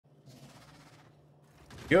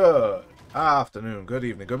Good afternoon, good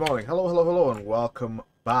evening, good morning, hello, and welcome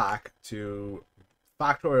back to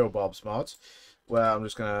Factorio Bob's Mods, where I'm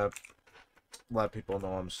just gonna let people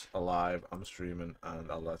know I'm alive, I'm streaming, and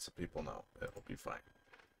I'll let some people know. It'll be fine.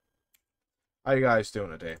 How you guys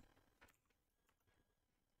doing today?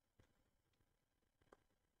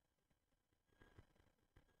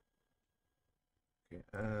 Okay,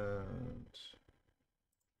 and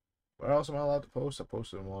where else am I allowed to post? I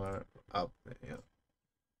posted them all out. Yeah.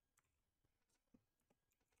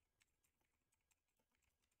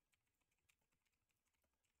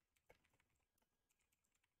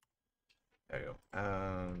 There you go.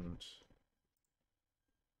 And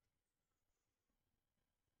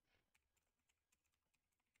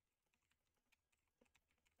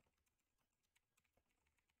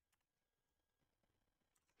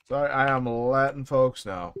sorry, I am letting folks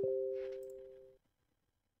know.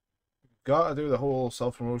 Gotta do the whole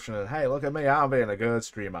self-promotion and hey, look at me, I'm being a good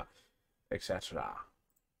streamer, etc.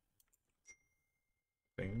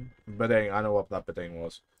 Bing. Bidding, I know what that bidding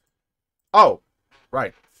was. Oh!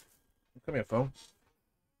 Right. Come here, phone.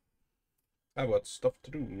 I've got stuff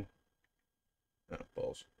to do. Oh,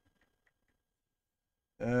 balls.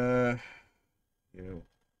 You.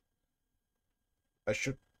 I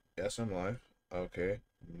should. Yes, I'm live. Okay.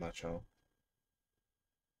 Match out.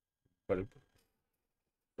 But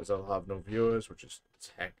because I'll have no viewers, which is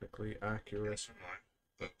technically accurate. Yes, I'm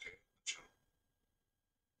live. Okay.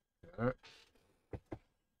 Alright.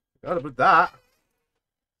 Gotta put that.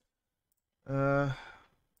 Uh.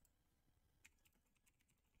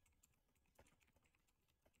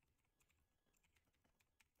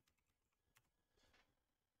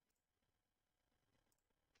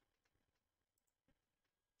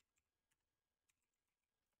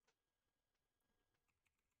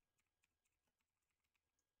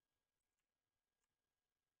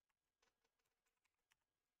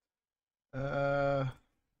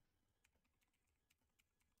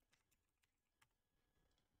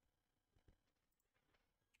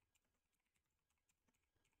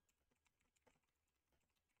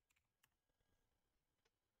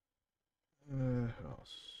 Who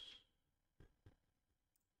else?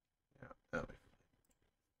 Yeah, that'll be.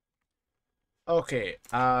 Okay.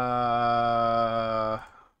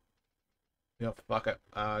 Yeah, fuck it.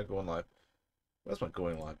 Going live. Where's my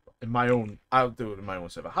going live? In my own. I'll do it in my own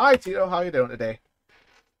server. Hi, Tito. How you doing today?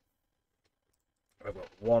 I've got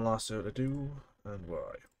one last server to do, and where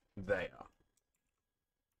are you? There.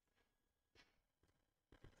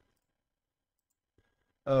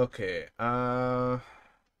 Okay.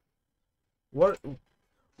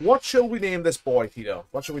 What shall we name this boy, Tito?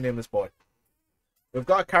 What should we name this boy? We've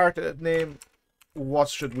got a character name. What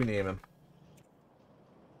should we name him?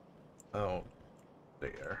 Oh,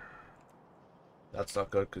 dear. That's not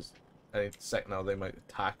good because any sec now they might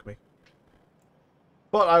attack me.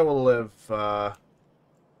 But I will live. I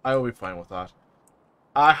will be fine with that.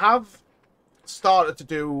 I have started to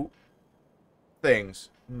do things.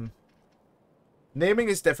 Naming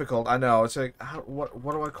is difficult. I know. It's like, what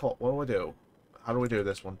do I call? What do I do? How do we do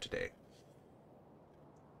this one today?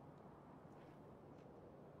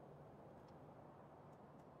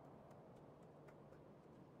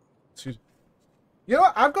 Excuse. You know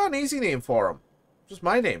what? I've got an easy name for him. Just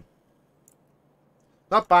my name.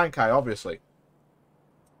 Not Bankai, obviously.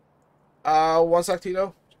 One sec,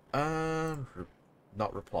 Tito.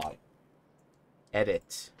 Not reply.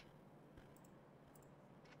 Edit.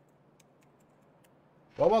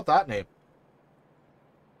 What about that name?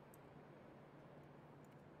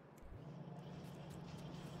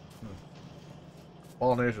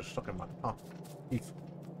 Bolognese is stuck in my teeth.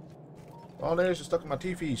 Bolognese is stuck in my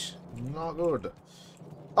teethies. Not good.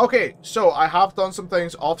 Okay, so I have done some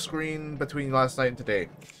things off screen between last night and today.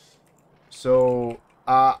 So,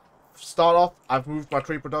 start off, I've moved my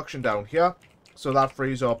tree production down here. So that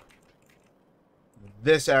frees up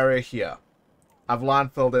this area here. I've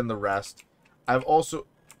landfilled in the rest. I've also...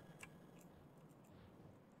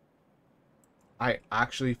 I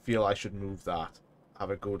actually feel I should move that. Have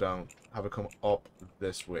it go down. Have it come up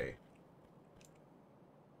this way.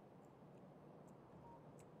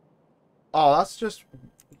 Oh, that's just...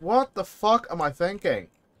 What the fuck am I thinking?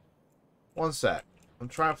 One sec. I'm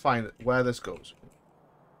trying to find where this goes.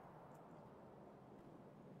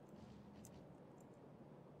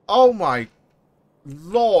 Oh my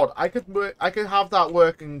lord. I could have that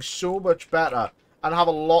working so much better. And have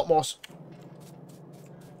a lot more...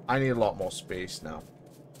 I need a lot more space now.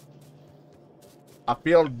 I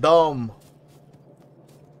feel dumb.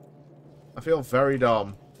 I feel very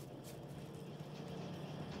dumb.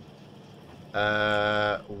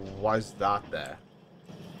 Why is that there?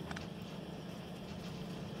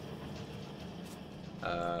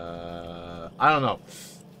 I don't know.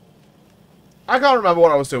 I can't remember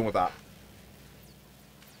what I was doing with that.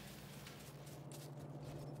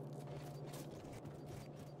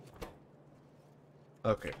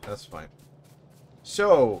 Okay, that's fine.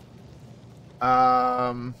 So,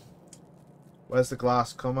 where's the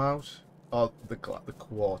glass come out? Oh, the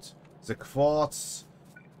quartz. The quartz.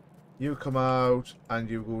 You come out and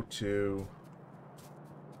you go to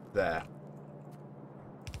there.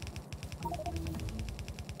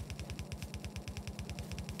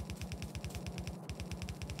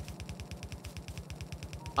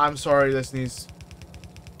 I'm sorry, this needs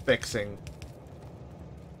fixing.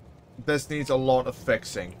 This needs a lot of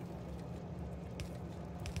fixing.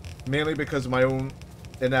 Mainly because of my own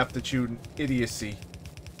ineptitude and idiocy.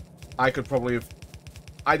 I could probably have...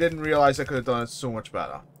 I didn't realize I could have done it so much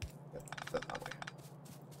better. That way.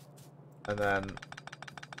 And then...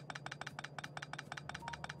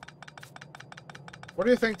 What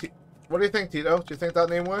do you think, what do you think, Tito? Do you think that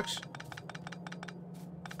name works?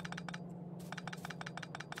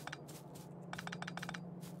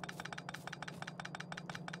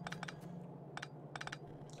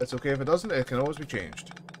 It's okay if it doesn't. It can always be changed.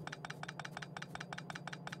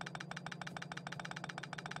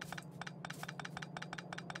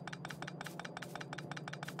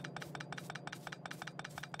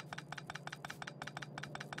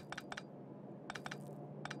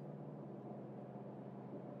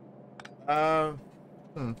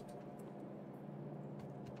 Hmm.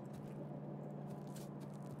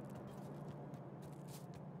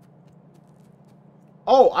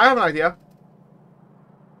 Oh, I have an idea.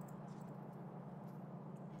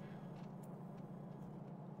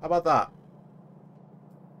 How about that?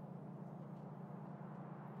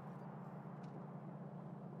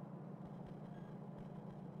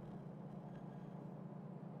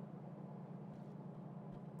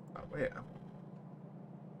 Oh, wait.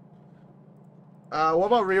 What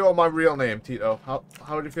about Rio or my real name, Tito? How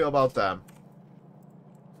do you feel about them?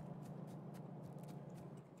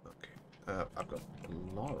 Okay. I've got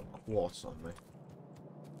a lot of quartz on me.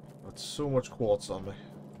 Got so much quartz on me.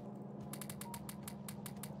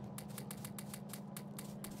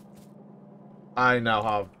 I now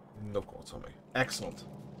have no quartz on me. Excellent.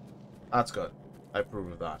 That's good. I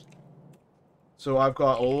approve of that. So I've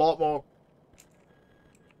got a lot more...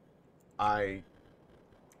 I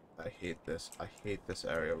hate this. I hate this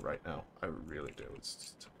area right now. I really do. It's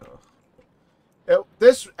just...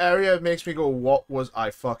 this area makes me go, what was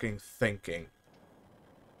I fucking thinking?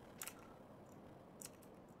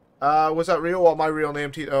 Was that real or my real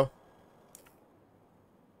name, Tito?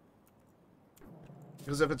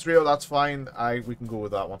 Because if it's real, that's fine. We can go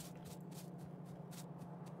with that one.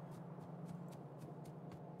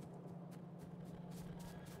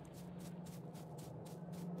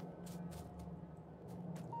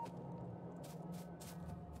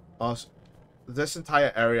 This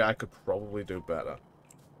entire area I could probably do better.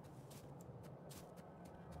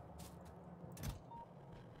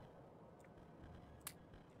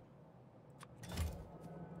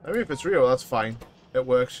 I mean, if it's real, that's fine. It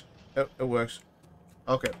works. It works.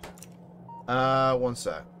 Okay. One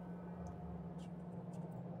sec.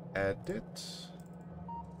 Edit.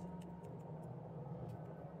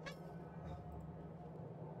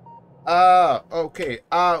 Okay.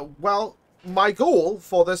 Well, my goal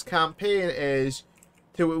for this campaign is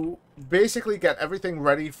to basically get everything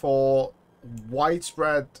ready for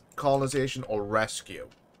widespread colonization or rescue.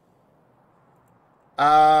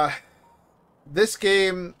 This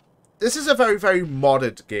game, this is a very, very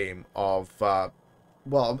modded game of,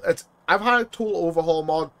 well, I've had a tool overhaul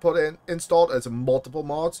mod installed. It's multiple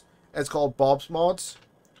mods. It's called Bob's Mods.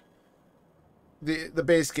 The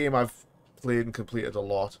base game I've played and completed a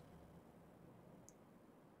lot.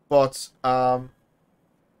 But,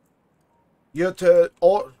 you have to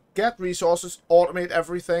get resources, automate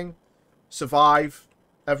everything, survive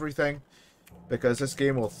everything, because this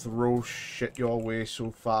game will throw shit your way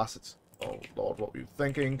so fast. It's, oh lord, what were you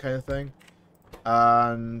thinking, kind of thing.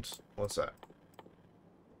 And what's that?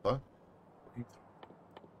 What?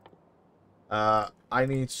 I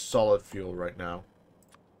need solid fuel right now.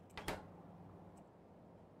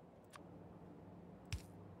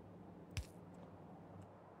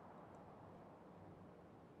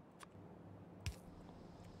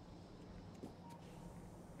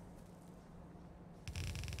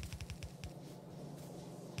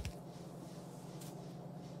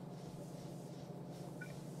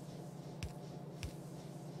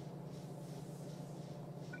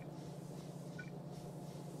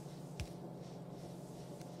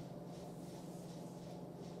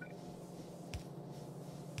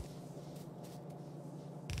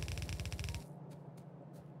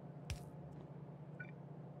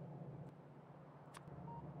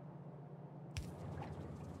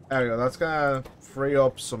 There we go. That's gonna free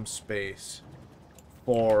up some space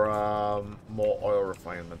for more oil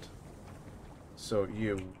refinement. So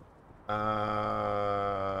you, what's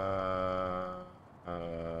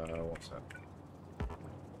that?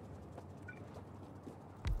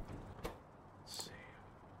 Let's see.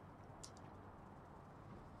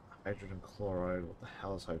 Hydrogen chloride. What the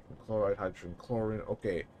hell is hydrogen chloride? Hydrogen chlorine.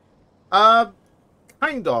 Okay.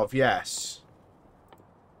 Kind of, yes.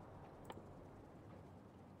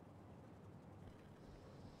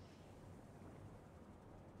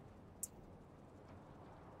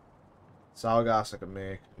 Sour gas I can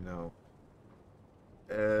make, you know.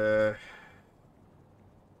 To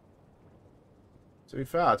be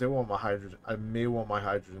fair, I do want my hydrogen. I may want my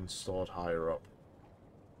hydrogen stored higher up.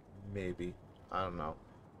 Maybe. I don't know.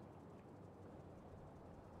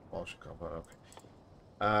 Oh, should come out.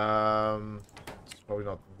 Okay. It's probably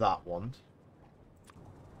not that one.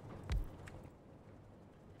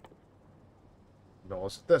 No,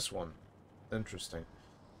 it's this one. Interesting.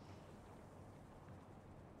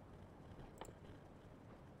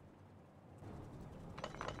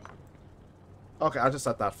 Okay, I'll just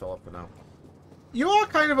let that fill up for now. You are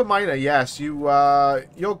kind of a miner, yes. You,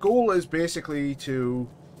 your goal is basically to,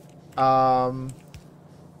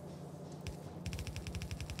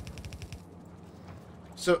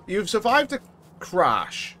 so you've survived a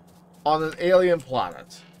crash on an alien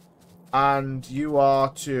planet, and you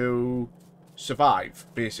are to survive,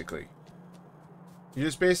 basically.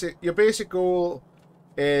 Your basic goal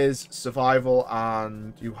is survival,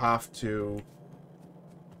 and you have to,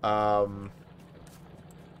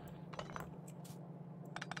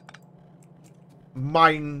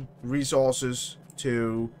 mine resources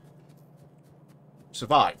to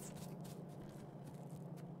survive.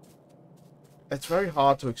 It's very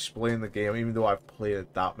hard to explain the game, even though I've played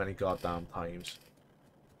it that many goddamn times.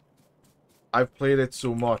 I've played it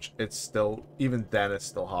so much, it's still, even then it's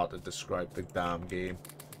still hard to describe the damn game.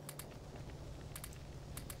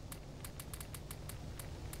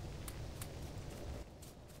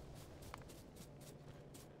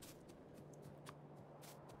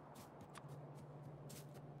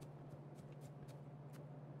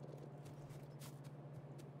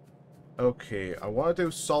 Okay, I want to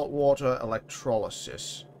do saltwater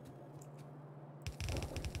electrolysis.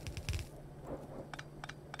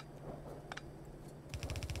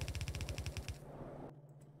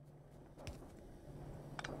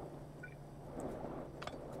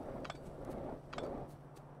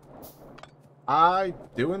 I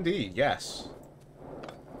do indeed, yes.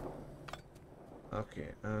 Okay,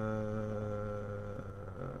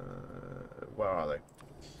 where are they?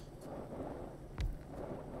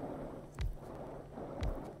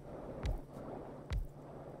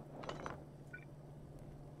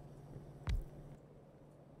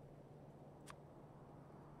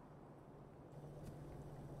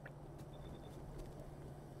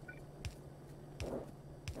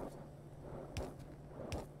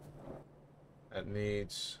 It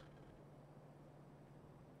needs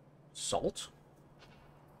salt.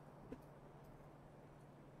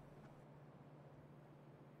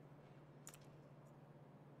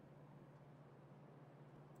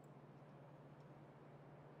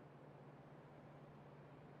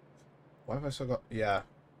 Why have I still got... Yeah.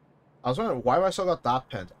 I was wondering, why have I still got that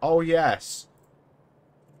pen? Oh, yes.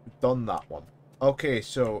 Done that one. Okay,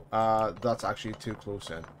 so, that's actually too close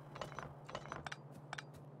in.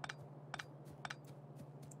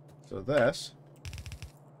 So this...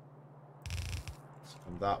 let's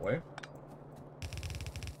come that way.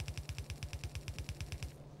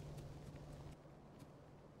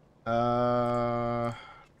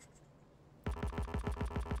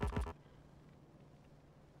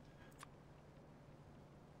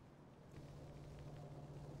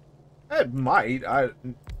 It might.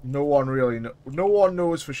 No one really no one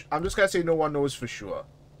knows for I'm just gonna say no one knows for sure.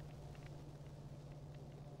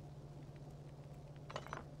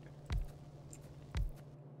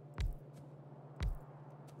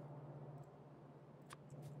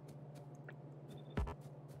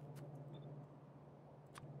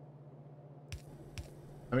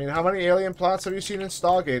 I mean, how many alien planets have you seen in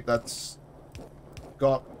Stargate that's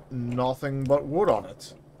got nothing but wood on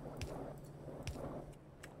it?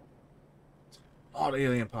 A lot of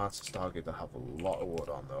alien planets in Stargate that have a lot of wood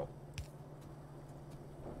on, though.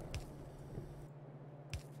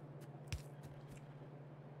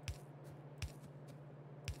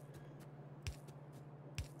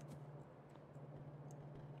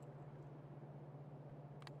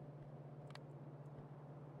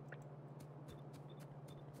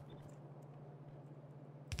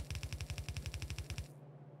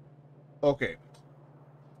 Okay.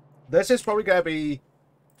 This is probably going to be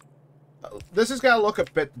This is gonna look a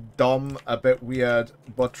bit dumb, a bit weird,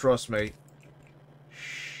 but trust me.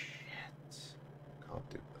 Shit. Can't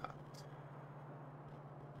do that.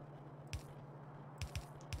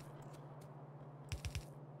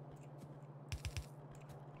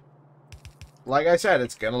 Like I said,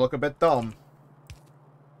 it's gonna look a bit dumb.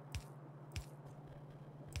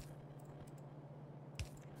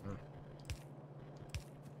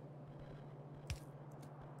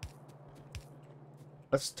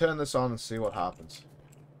 Let's turn this on and see what happens.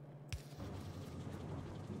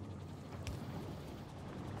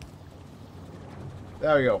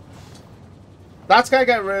 There we go. That's gonna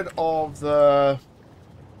get rid of the...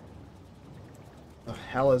 The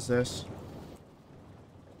hell is this?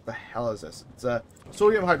 The hell is this? It's a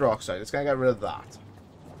sodium hydroxide. It's gonna get rid of that.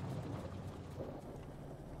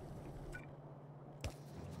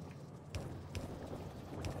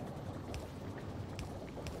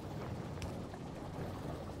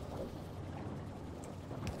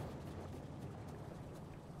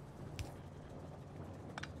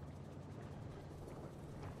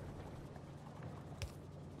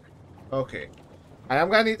 Okay. I am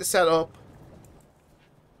gonna need to set up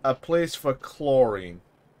a place for chlorine.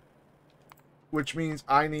 Which means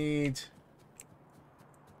I need...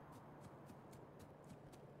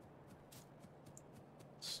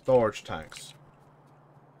 storage tanks.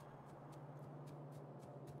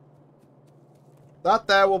 That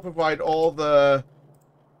there will provide all the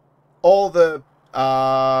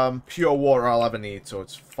pure water I'll ever need, so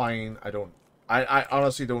it's fine. I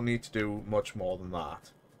honestly don't need to do much more than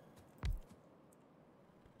that.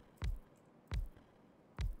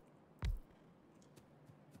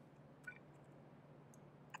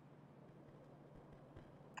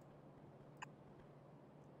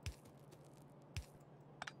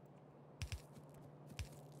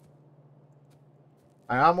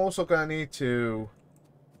 I am also gonna need to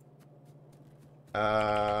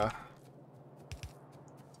I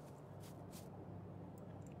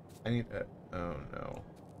need to... oh no.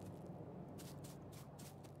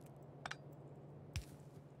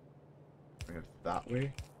 Bring it that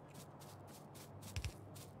way.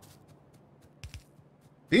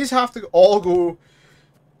 These have to all go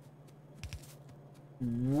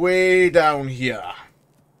way down here.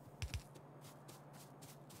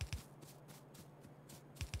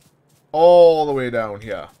 All the way down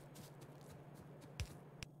here.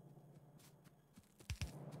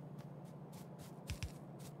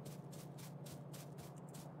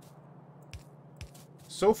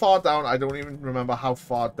 So far down, I don't even remember how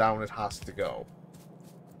far down it has to go.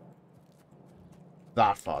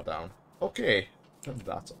 That far down. Okay. And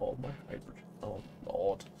that's all my hydrogen. Oh,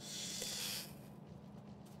 Lord.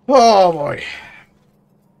 Oh, boy.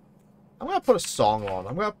 I'm going to put a song on.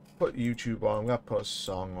 I'm going to put YouTube on. I'm going to put a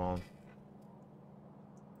song on.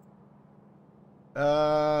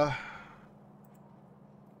 There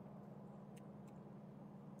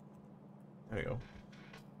we go.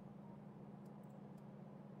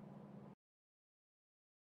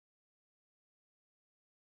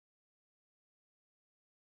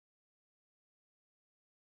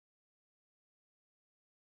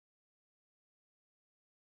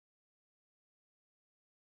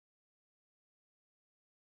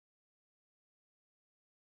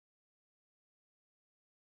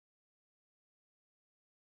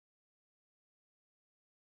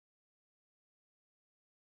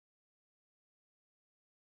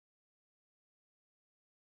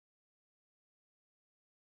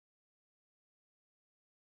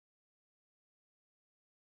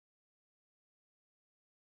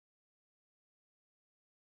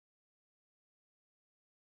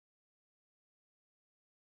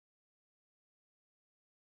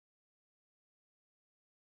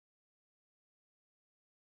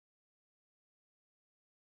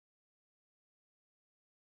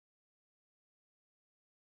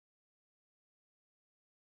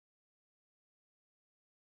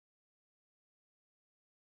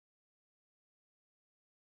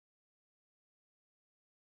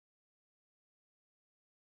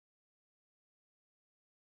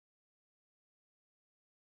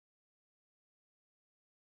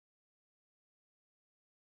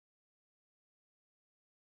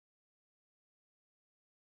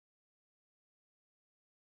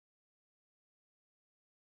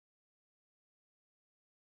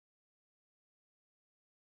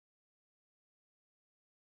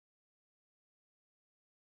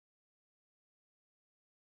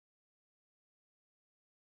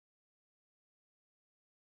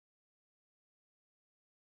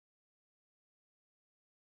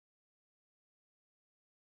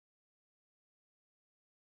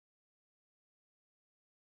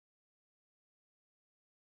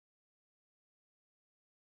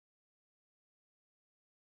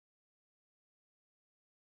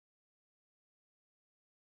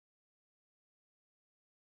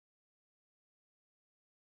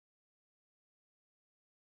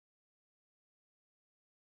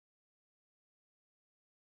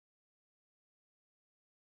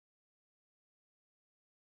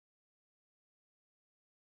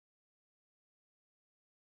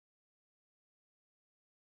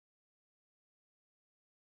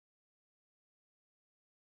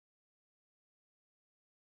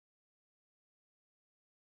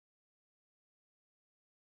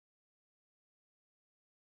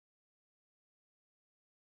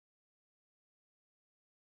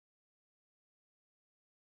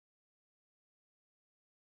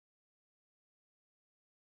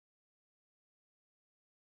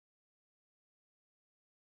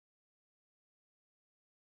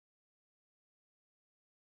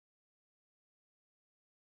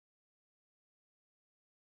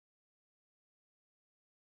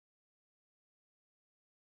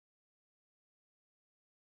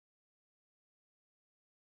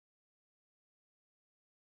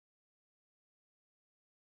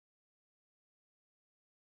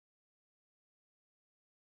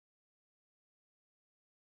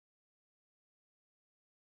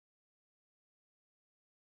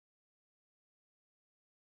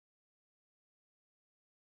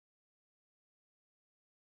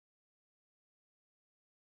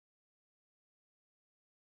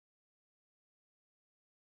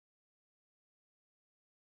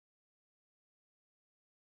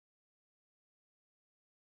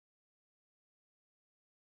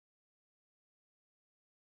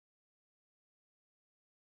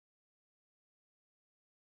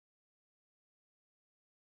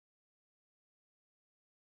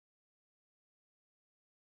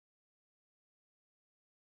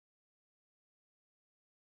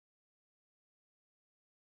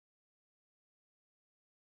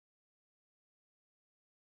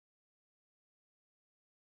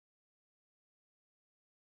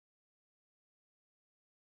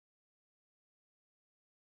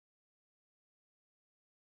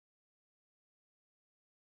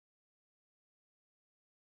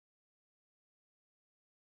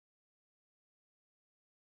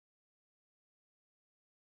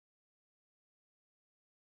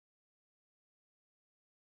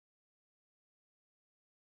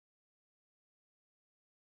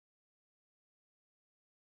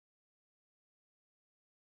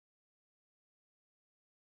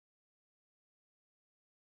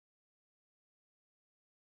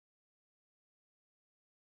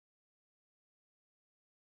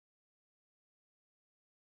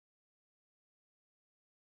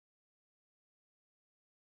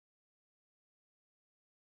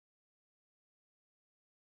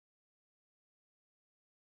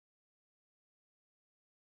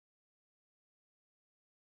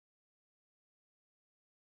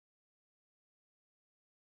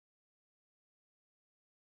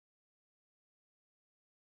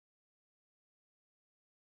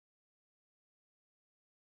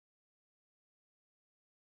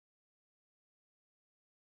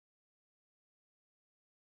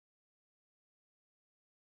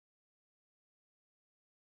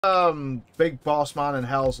 big boss man in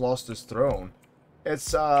hell's lost his throne.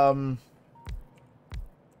 It's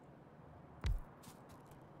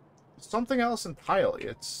something else entirely.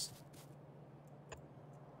 It's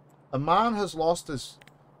a man has lost his.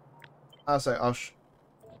 I say,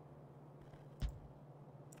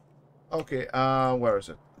 okay. Where is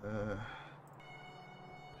it?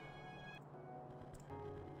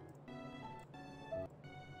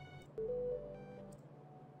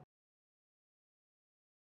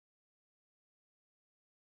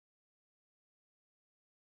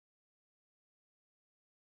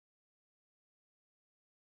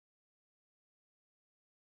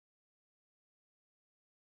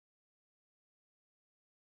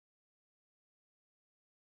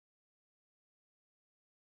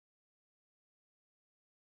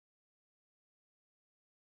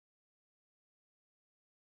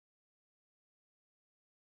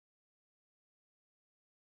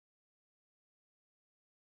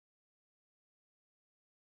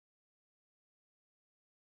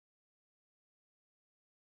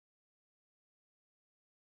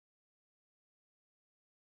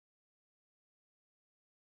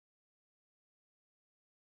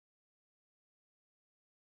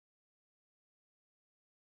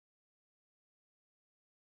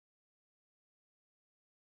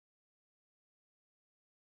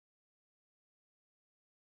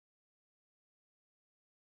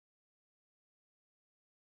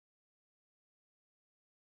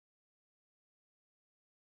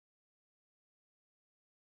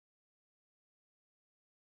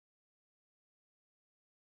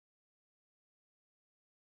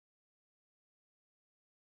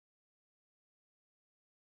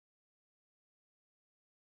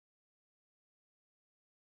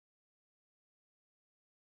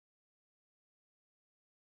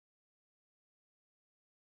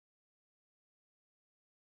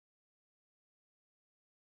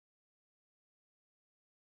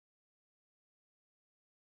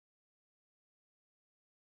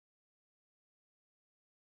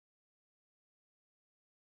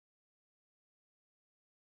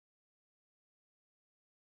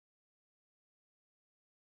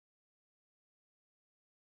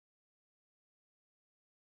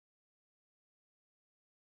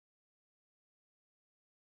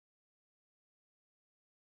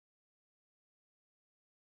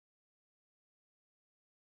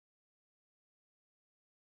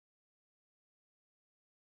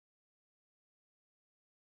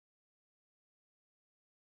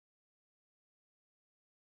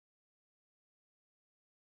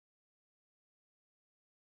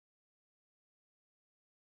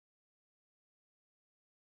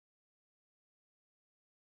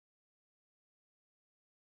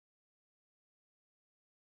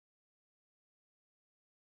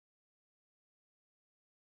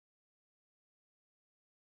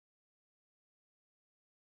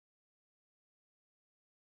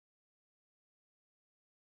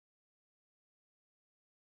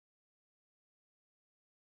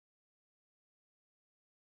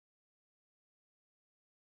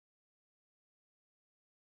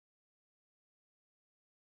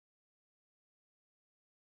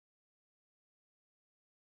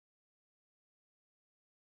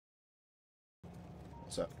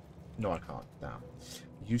 So, no, I can't. Damn.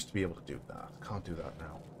 Used to be able to do that. Can't do that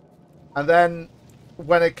now. And then,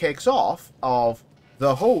 when it kicks off, of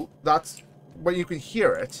the whole, that's when you can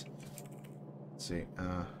hear it. Let's see.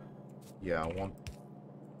 Yeah, I want.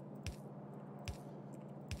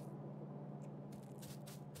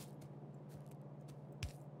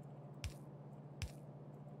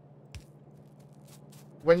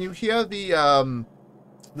 When you hear the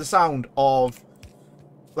sound of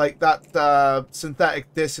like that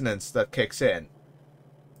synthetic dissonance that kicks in,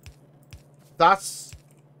 that's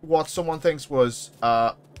what someone thinks was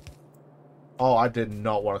oh, I did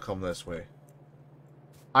not want to come this way.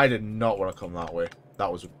 I did not want to come that way.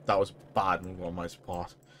 That was a bad move on my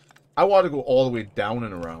part. I wanted to go all the way down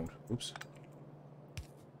and around. Oops.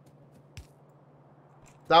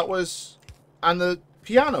 That was, and the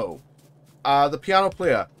piano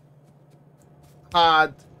player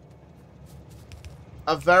had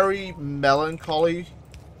a very melancholy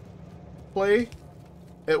play.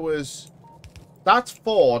 It was, that's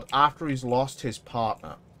Ford after he's lost his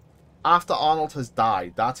partner. After Arnold has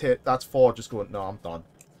died, that's it. That's Ford just going, no, I'm done.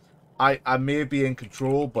 I may be in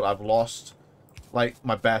control, but I've lost, like,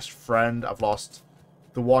 my best friend. I've lost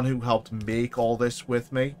the one who helped make all this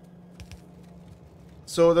with me.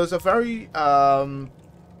 So there's a very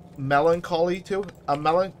melancholy to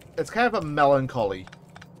it's kind of a melancholy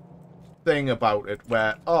thing about it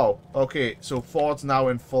where, oh, okay, so Ford's now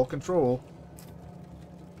in full control.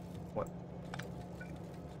 What?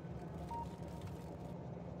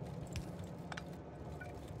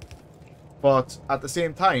 But at the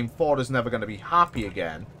same time, Ford is never going to be happy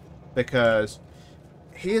again because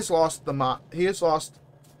he has lost the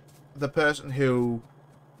person who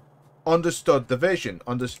understood the vision,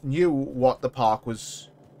 knew what the park was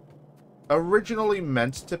originally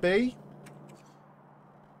meant to be,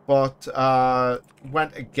 but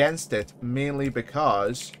went against it mainly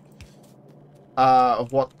because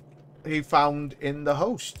of what he found in the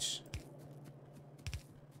hosts.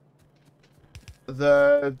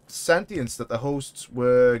 The sentience that the hosts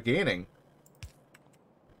were gaining.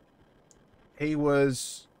 He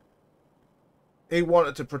wanted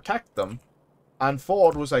to protect them, and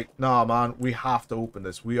Ford was like, "Nah, man, we have to open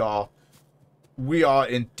this. We are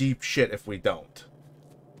in deep shit if we don't."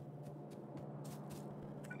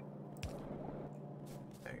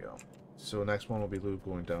 There you go. So next one will be Luke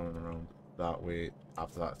going down and around that way.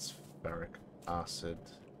 After that, it's ferric acid,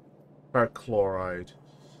 ferric chloride.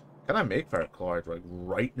 Can I make ferric chloride like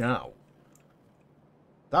right now?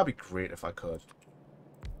 That'd be great if I could.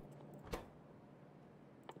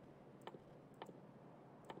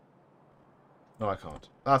 No, I can't.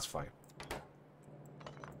 That's fine.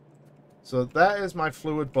 So that is my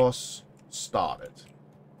fluid bus started.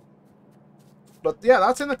 But yeah,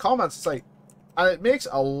 that's in the comments. It's like, and it makes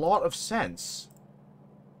a lot of sense.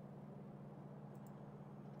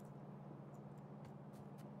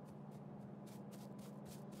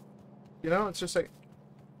 You know, it's just like,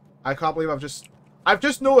 I can't believe I've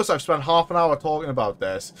just noticed I've spent half an hour talking about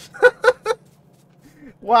this.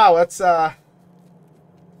 Wow, that's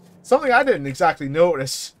something I didn't exactly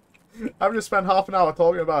notice. I've just spent half an hour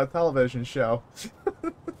talking about a television show.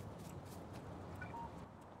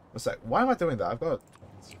 It's like, why am I doing that? I've got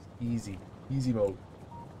easy mode.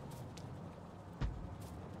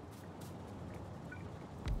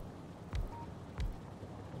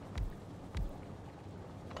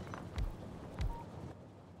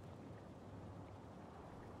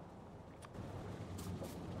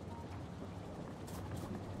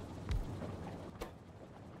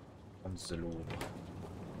 The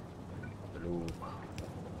lube.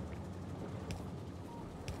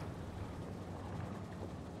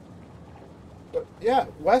 But yeah,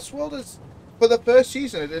 Westworld is, for the first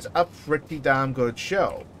season, it is a pretty damn good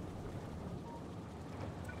show.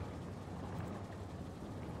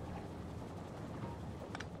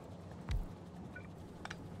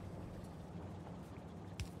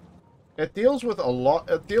 It deals with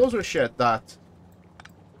shit that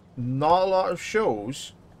not a lot of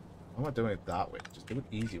shows. I'm not doing it that way. Just do it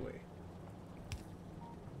easy way.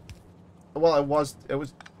 Well, it was.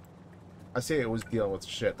 I say it was dealing with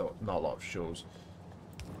shit that not a lot of shows.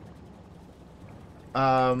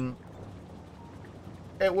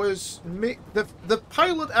 It was the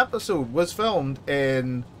pilot episode was filmed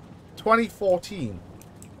in 2014,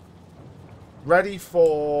 ready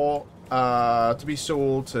for to be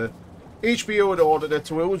sold to HBO. Had ordered it,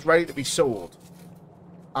 so it was ready to be sold,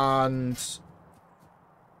 and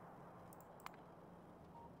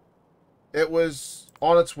it was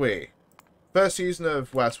on its way. First season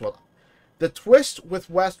of Westworld. The twist with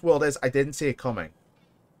Westworld is I didn't see it coming.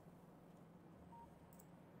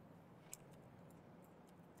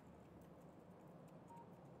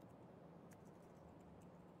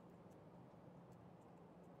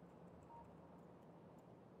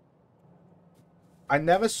 I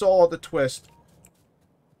never saw the twist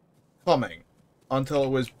coming until it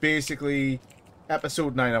was basically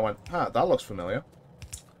episode 9. I went, huh, that looks familiar.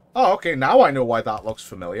 Oh, okay, now I know why that looks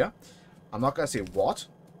familiar. I'm not going to say what,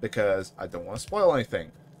 because I don't want to spoil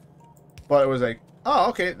anything. But it was like, oh,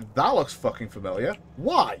 okay, that looks fucking familiar.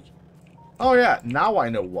 Why? Oh yeah, now I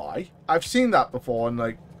know why. I've seen that before in,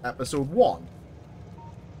 like, episode 1.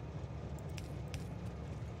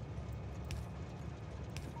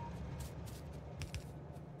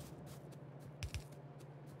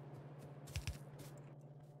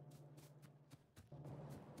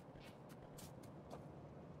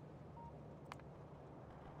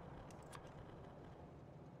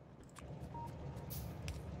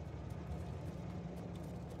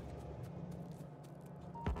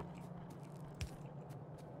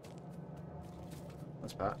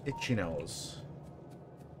 That's about itchy nose.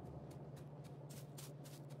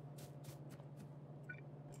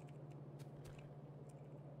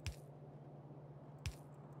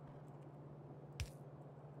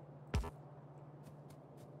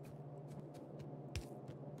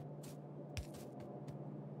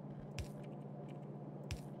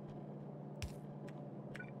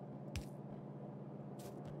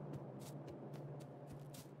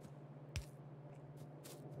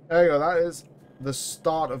 There you go, that is the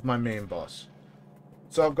start of my main boss.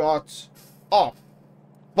 So I've got... Oh,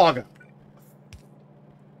 bugger.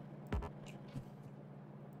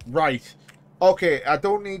 Right. Okay, I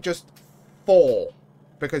don't need just 4.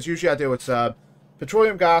 Because usually I do, it's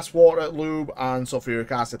petroleum gas, water, lube, and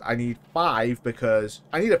sulfuric acid. I need 5 because...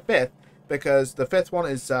 I need a 5th because the 5th one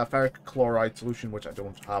is ferric chloride solution, which I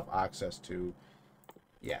don't have access to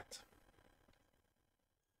yet.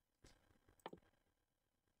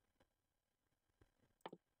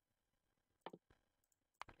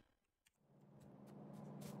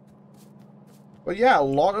 But yeah, a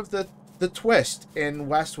lot of the twist in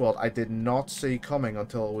Westworld I did not see coming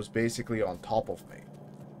until it was basically on top of me.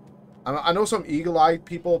 I know some eagle-eyed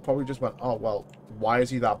people probably just went, oh, well, why is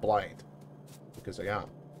he that blind? Because I am.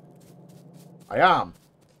 I am.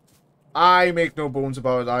 I make no bones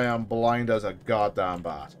about it. I am blind as a goddamn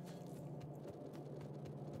bat.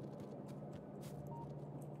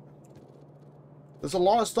 There's a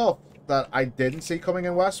lot of stuff that I didn't see coming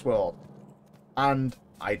in Westworld. And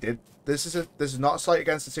I did. This is not a slight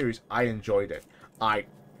against the series. I enjoyed it. I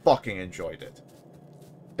fucking enjoyed it.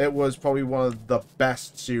 It was probably one of the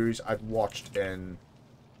best series I've watched in,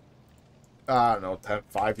 I don't know,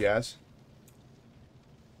 5 years.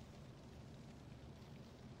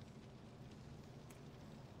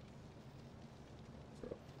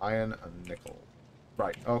 So, iron and nickel.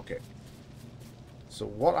 Right, okay. So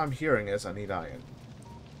what I'm hearing is I need iron.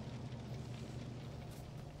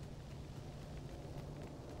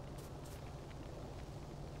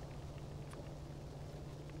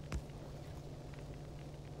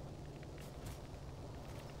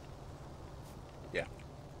 Yeah.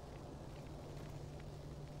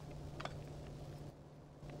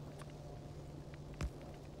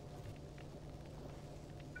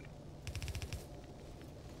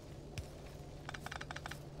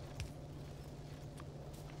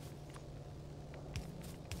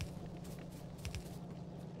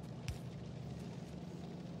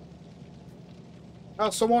 Now,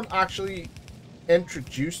 someone actually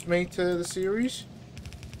introduced me to the series.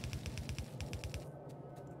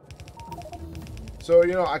 So,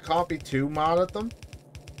 you know, I can't be too mad at them.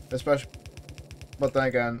 Especially... But then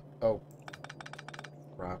again... Oh.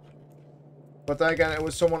 Crap. But then again, it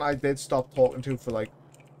was someone I did stop talking to for, like...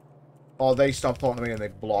 Or they stopped talking to me and they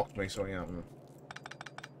blocked me, so, you know...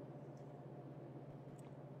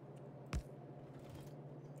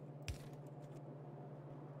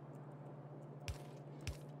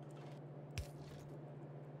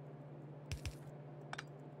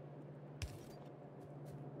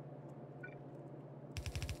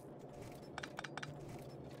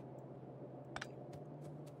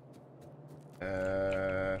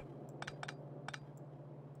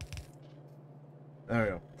 There we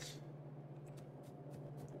go.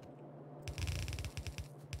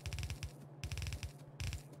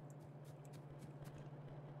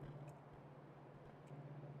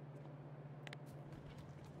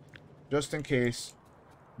 Just in case.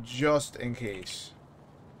 Just in case.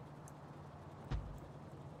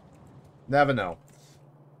 Never know.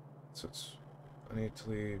 So it's... I need to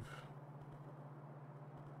leave.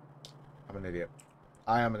 I'm an idiot.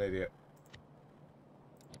 I am an idiot.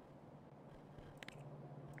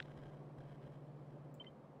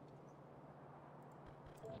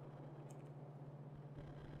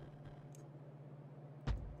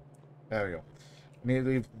 There we go. I need to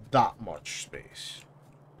leave that much space.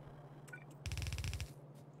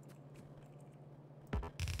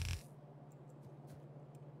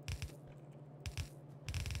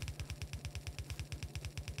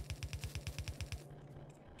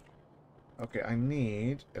 Okay, I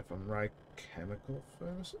need, if I'm right, chemical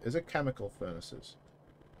furnace? Is it chemical furnaces?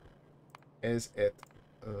 Is it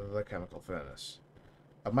the chemical furnace?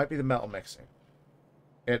 It might be the metal mixing.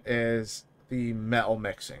 It is the metal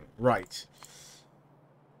mixing. Right.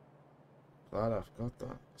 Glad I've got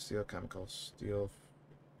that. Steel chemicals. Steel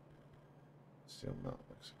metal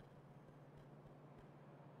mixing.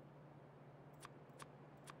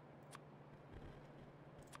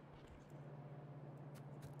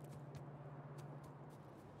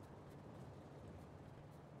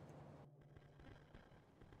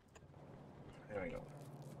 There we go.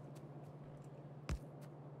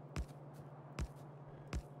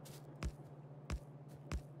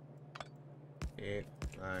 Eight,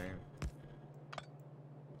 9,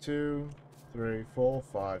 2, 3, 4,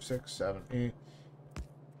 5, 6, 7, 8.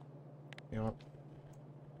 You know what?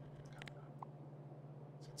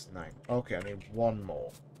 It's 9. Okay, I need one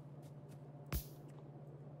more.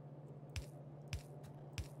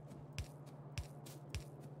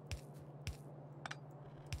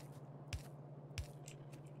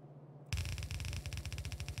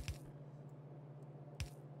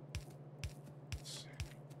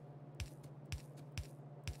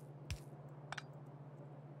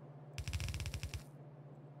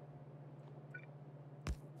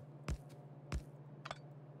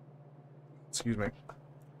 Excuse me.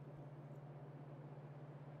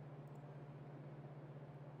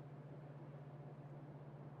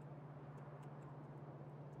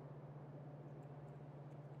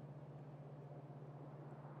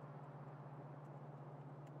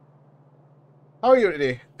 How are you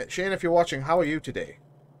today? Shane, if you're watching, how are you today?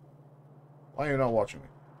 Why are you not watching me?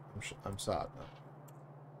 I'm sad now.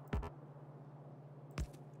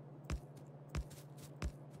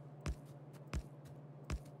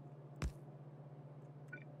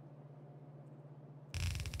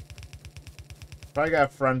 Try to get a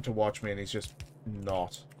friend to watch me and he's just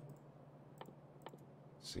not.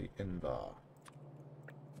 Let's see, in bar.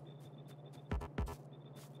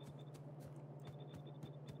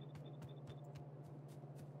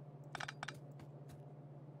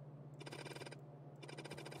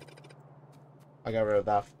 I got rid of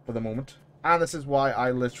that for the moment. And this is why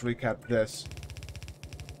I literally kept this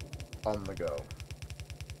on the go.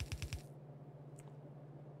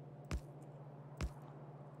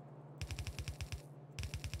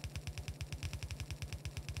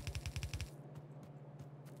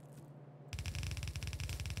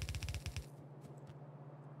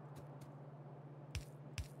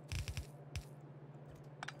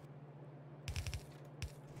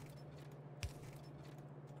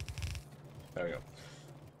 There we go.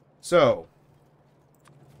 So,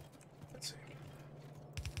 let's see.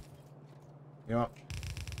 You know what?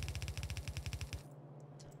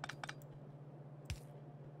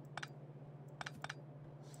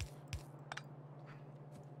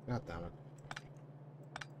 God damn it.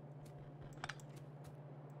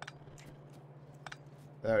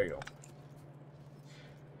 There you go.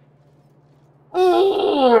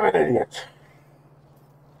 Oh, I'm an idiot.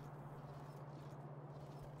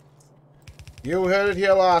 You heard it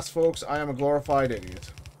here last, folks. I am a glorified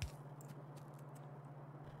idiot.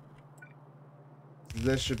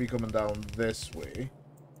 This should be coming down this way.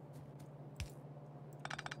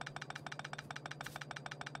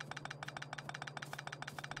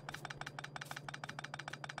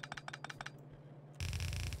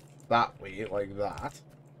 That way, like that.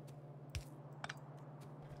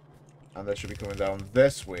 And this should be coming down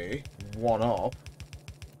this way. One up.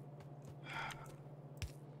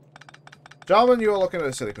 Gentlemen, you are looking at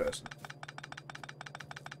a silly person.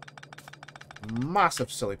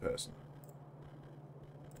 Massive silly person.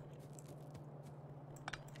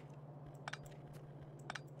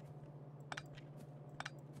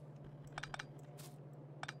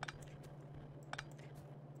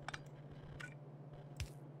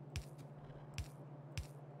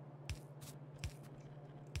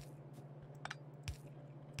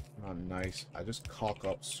 Oh, nice. I just cock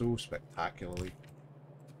up so spectacularly.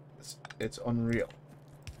 It's unreal.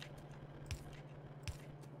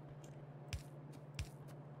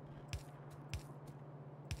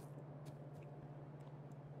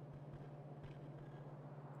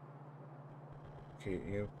 Okay,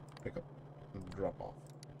 you pick up and drop off.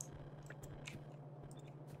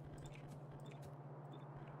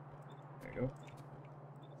 There you go.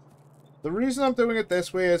 The reason I'm doing it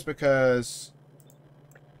this way is because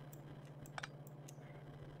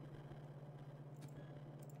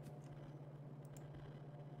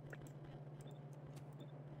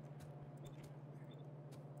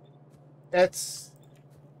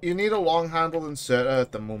you need a long handle inserter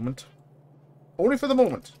at the moment. Only for the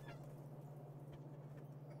moment.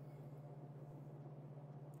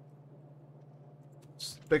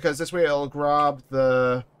 Because this way it'll grab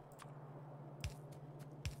the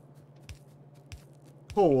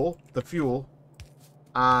coal, the fuel,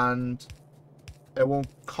 and it won't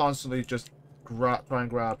constantly just try and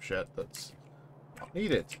grab shit that's not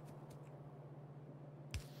needed.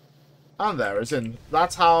 And there, as in,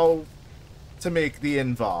 that's how to make the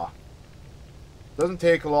invar. Doesn't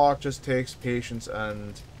take a lot, just takes patience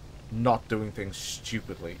and not doing things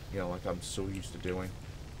stupidly, you know, like I'm so used to doing.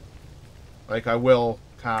 Like I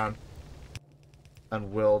can,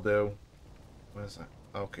 and will do. What is that?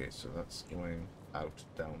 Okay, so that's going out,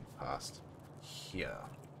 down, past here.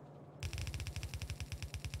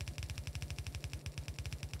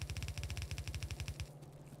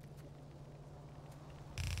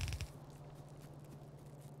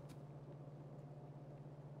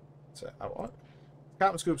 So, what?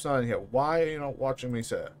 Captain Scoop's not in here. Why are you not watching me,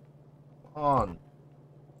 sir? Come on.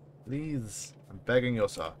 Please. I'm begging you,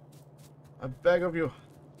 sir. I beg of you.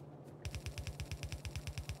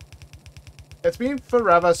 It's been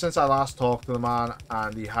forever since I last talked to the man,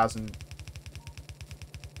 and he hasn't...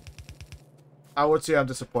 I would say I'm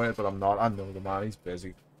disappointed, but I'm not. I know the man. He's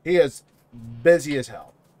busy. He is busy as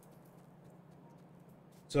hell.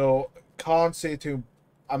 So, can't say too...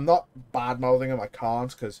 I'm not bad-mouthing him. I can't,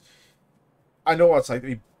 because I know it's like to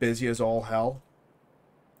be busy as all hell.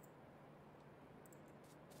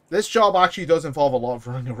 This job actually does involve a lot of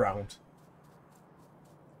running around.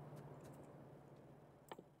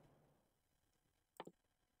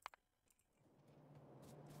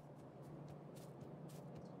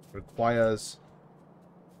 Requires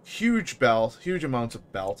huge belt, huge amounts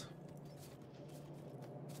of belt.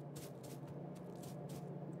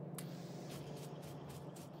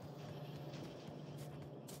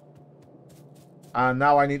 And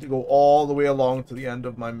now I need to go all the way along to the end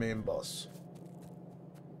of my main bus.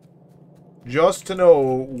 Just to know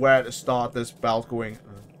where to start this belt going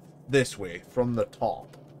this way, from the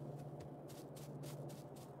top.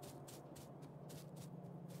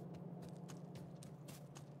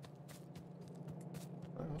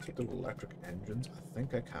 I also do electric engines. I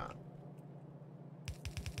think I can.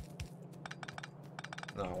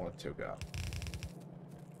 No, I want to go.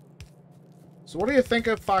 So what do you think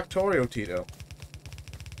of Factorio, Tito?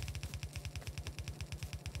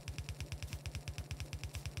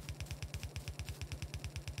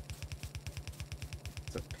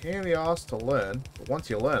 It's a pain in the ass to learn, but once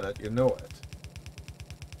you learn it, you know it.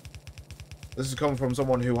 This is coming from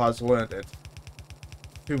someone who has learned it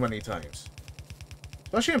too many times.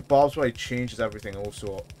 Especially in Bob's, where he changes everything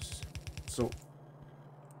also so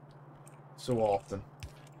often.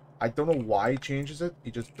 I don't know why he changes it,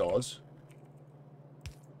 he just does.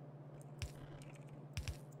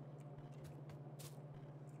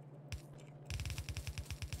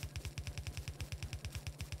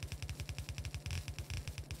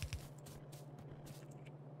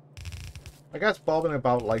 I guess bobbing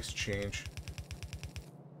about likes change.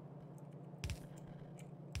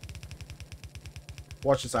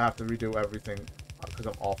 Watch this, I have to redo everything because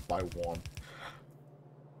I'm off by 1.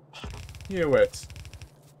 Knew it.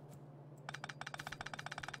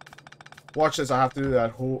 Watch this, I have to do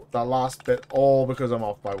that last bit all because I'm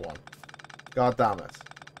off by 1. God damn it.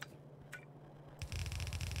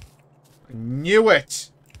 I knew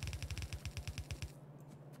it!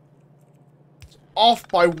 It's off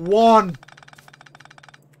by 1!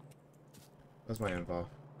 That's my info.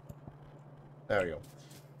 There we go.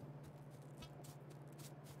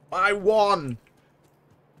 I won!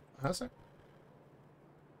 How's that?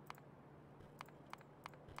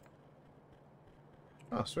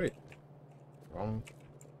 Oh, sweet. Wrong.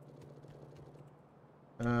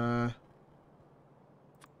 What have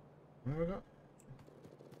we got?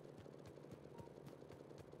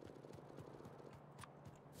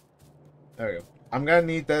 There we go. I'm gonna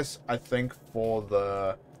need this, I think, for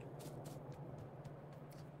the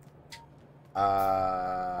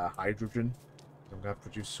hydrogen. I'm gonna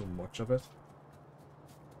produce so much of it.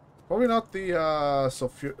 Probably not the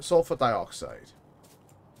sulfur dioxide.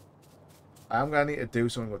 I am gonna need to do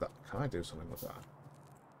something with that. Can I do something with that?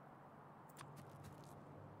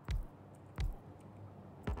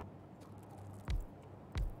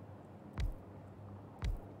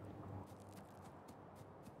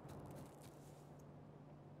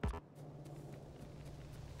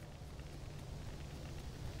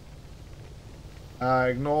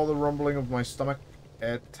 Ignore the rumbling of my stomach.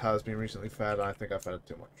 It has been recently fed, and I think I fed it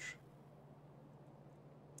too much.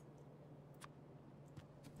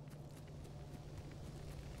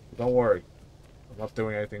 Don't worry. I'm not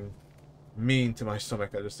doing anything mean to my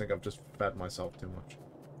stomach. I just think I've just fed myself too much.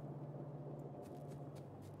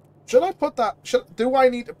 Should I put that... do I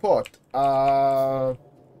need to put...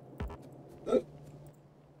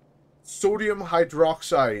 sodium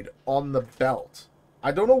hydroxide on the belt?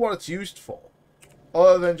 I don't know what it's used for.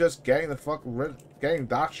 Other than just getting the fuck rid... getting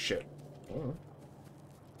that shit.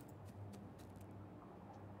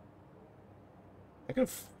 I can...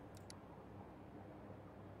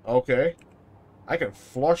 okay. I can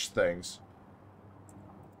flush things.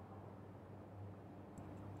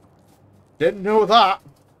 Didn't know that.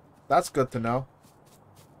 That's good to know.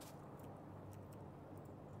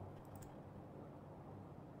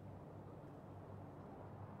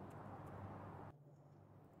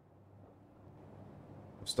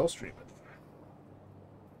 I'm still streaming.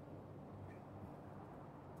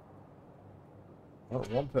 Not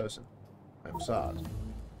one person. I'm sad.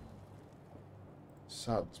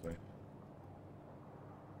 Saddens me.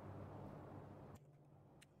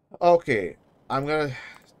 Okay. I'm gonna...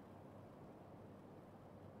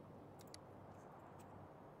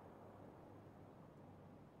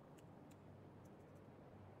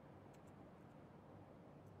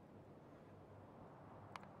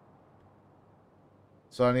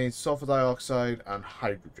 so I need sulfur dioxide and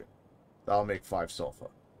hydrogen. That'll make 5 sulfur.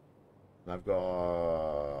 And I've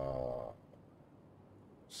got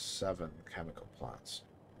 7 chemical plants.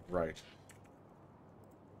 Right.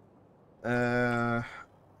 I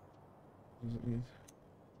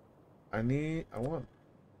want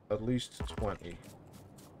at least 20.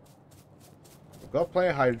 We've got plenty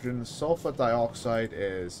of hydrogen. Sulfur dioxide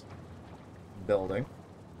is building.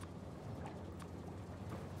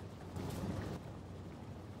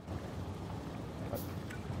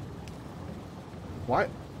 What?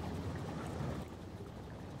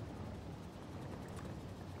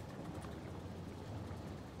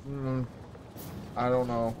 I don't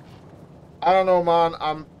know. I don't know,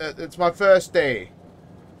 man. It's my first day.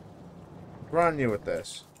 Brand new at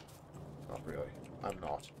this. Not really. I'm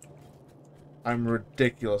not. I'm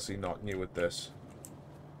ridiculously not new at this.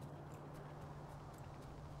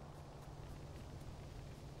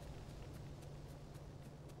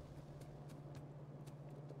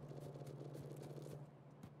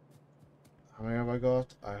 How many have I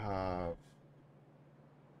got? I have...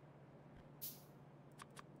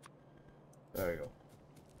 There you go.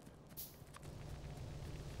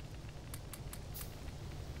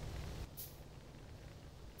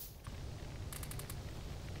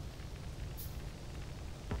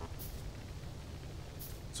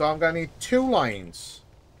 So I'm gonna need 2 lines.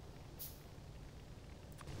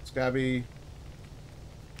 It's gonna be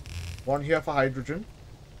 1 here for hydrogen.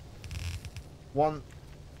 One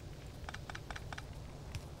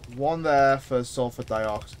there for sulfur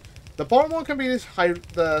dioxide. The bottom one can be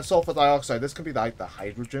the sulfur dioxide. This can be like the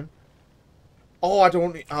hydrogen. Oh, I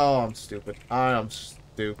don't need... Oh, I'm stupid. I am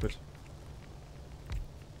stupid.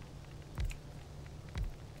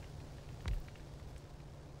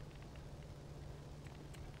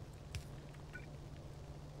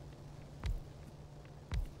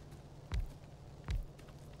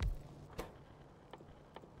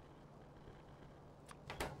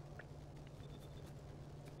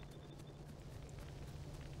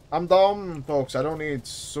 I'm dumb, folks. I don't need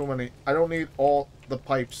so many... I don't need all the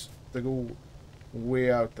pipes to go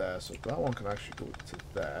way out there. So that one can actually go to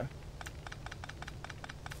there.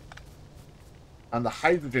 And the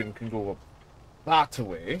hydrogen can go up that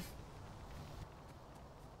way.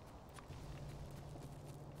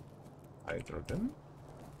 Hydrogen.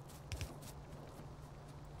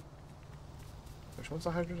 Which one's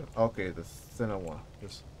the hydrogen? Okay, the thinner one.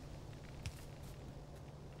 Just...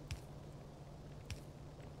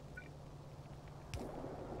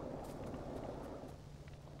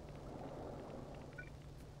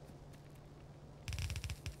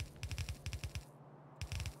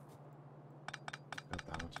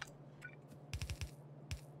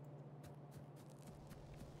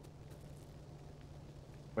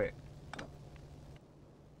 Wait.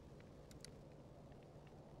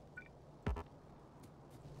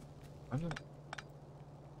 I don't...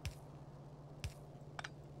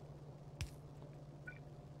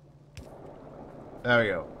 There we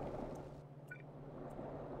go.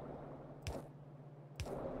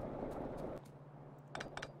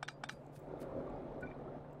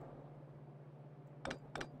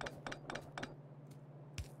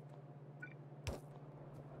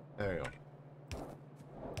 There we go.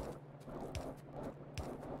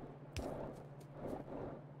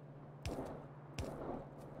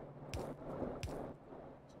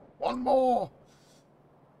 One more!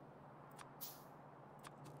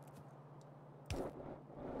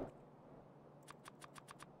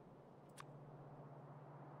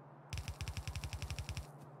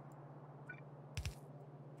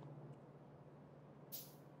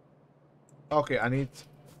 Okay,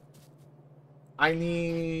 I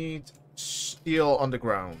need steel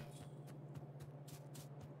underground.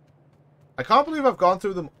 I can't believe I've gone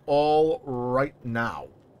through them all right now.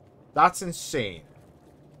 That's insane.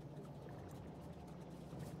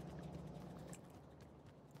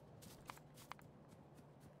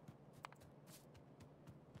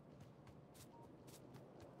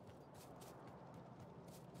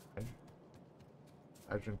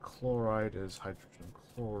 Hydrogen chloride is hydrogen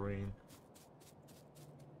chlorine.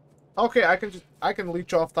 Okay, I can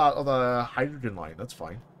leech off that other hydrogen line. That's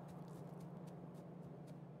fine.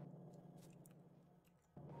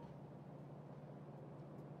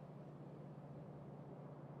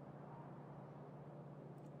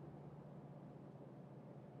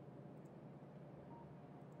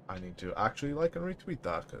 I need to actually like and retweet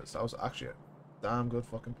that because that was actually a damn good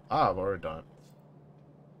fucking... Ah, I've already done it.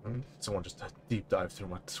 Someone just deep dive through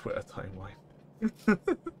my Twitter timeline.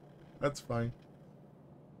 That's fine.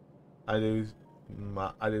 I do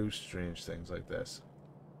strange things like this.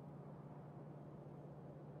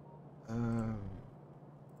 I'm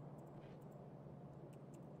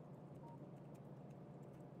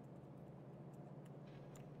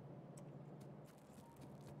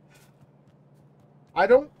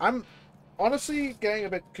honestly getting a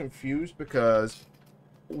bit confused because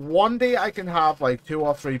one day I can have like 2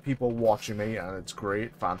 or 3 people watching me and it's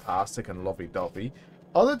great, fantastic, and lovey-dovey.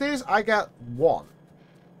 Other days I get 1.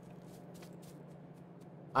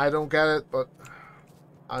 I don't get it, but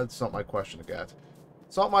it's not my question to get.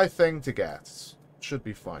 It's not my thing to get. It should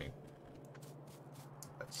be fine.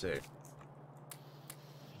 Let's see.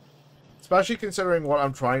 Especially considering what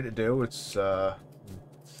I'm trying to do, it's,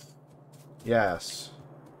 yes.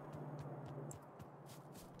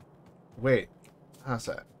 Wait. How's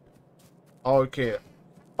that? Okay.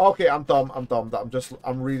 Okay, I'm dumb.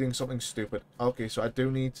 I'm reading something stupid. Okay, so I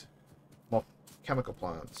do need more chemical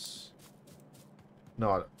plants.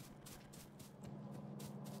 No.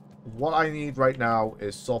 What I need right now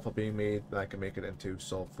is sulfur being made, and I can make it into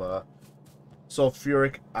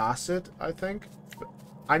sulfuric acid, I think.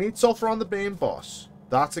 I need sulfur on the main boss.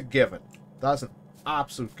 That's a given. That's an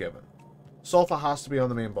absolute given. Sulfur has to be on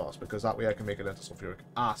the main boss, because that way I can make it into sulfuric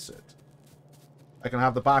acid. I can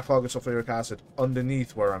have the backlog of sulfuric acid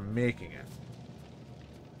underneath where I'm making it.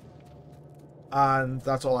 And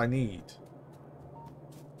that's all I need.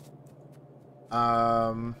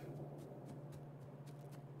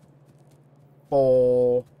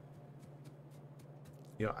 For...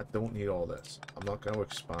 You know, I don't need all this. I'm not going to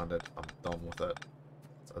expand it. I'm done with it.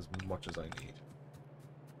 It's as much as I need.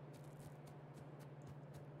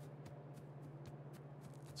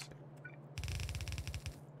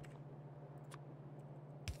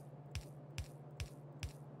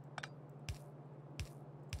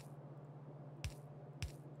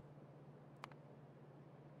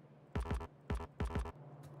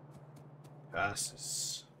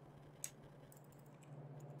 Passes.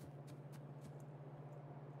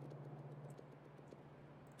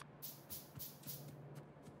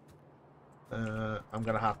 I'm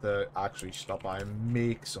gonna have to actually stop by and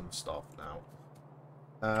make some stuff now.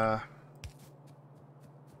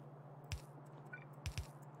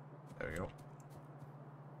 There we go.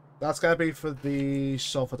 That's gonna be for the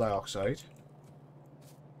sulfur dioxide.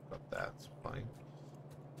 But that's fine.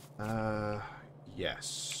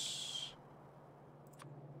 Yes.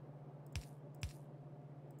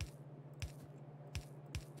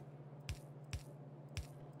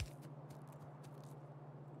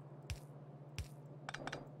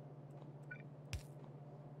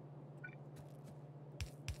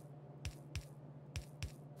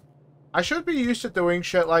 I should be used to doing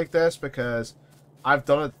shit like this because I've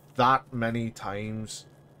done it that many times.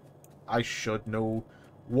 I should know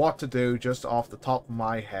what to do just off the top of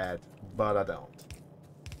my head, but I don't.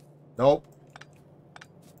 Nope.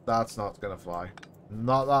 That's not gonna fly.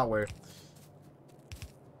 Not that way.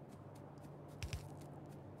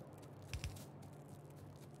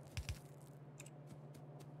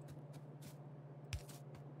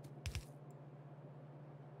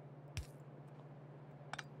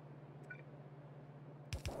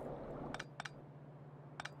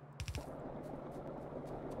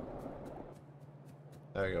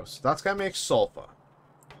 There you go. So that's gonna make sulfur.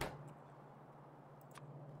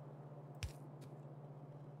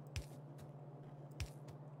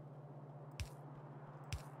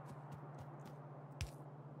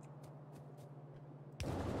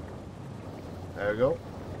 There we go.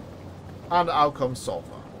 And out comes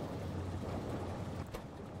sulfur.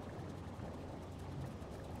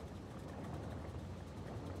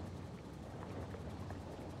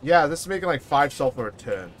 Yeah, this is making like 5 sulfur a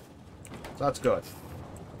turn. So that's good.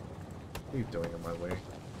 What are you doing in my way?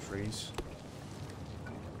 Trees.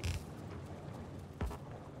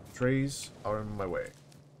 Trees are in my way.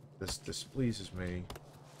 This displeases me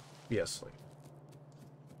fiercely.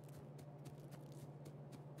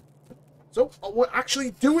 So, we're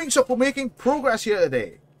actually doing stuff. We're making progress here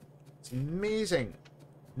today. It's amazing.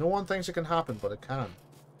 No one thinks it can happen, but it can.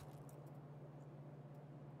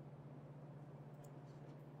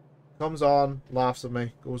 Comes on, laughs at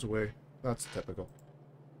me, goes away. That's typical.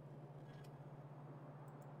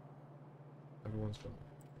 Everyone's fine.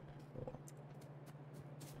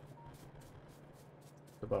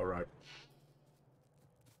 It's about right.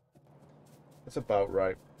 It's about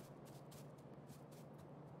right.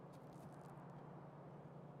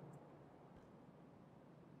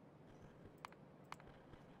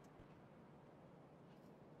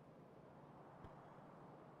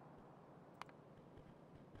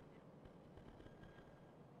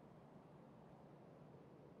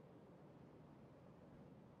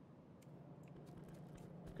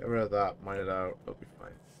 Get rid of that, mine it out, it'll be fine.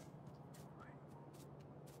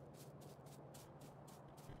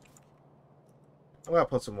 I'm gonna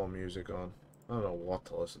put some more music on. I don't know what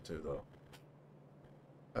to listen to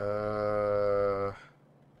though.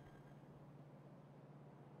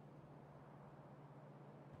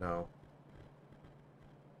 No.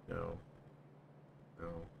 No. No.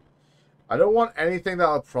 I don't want anything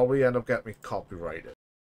that'll probably end up getting me copyrighted.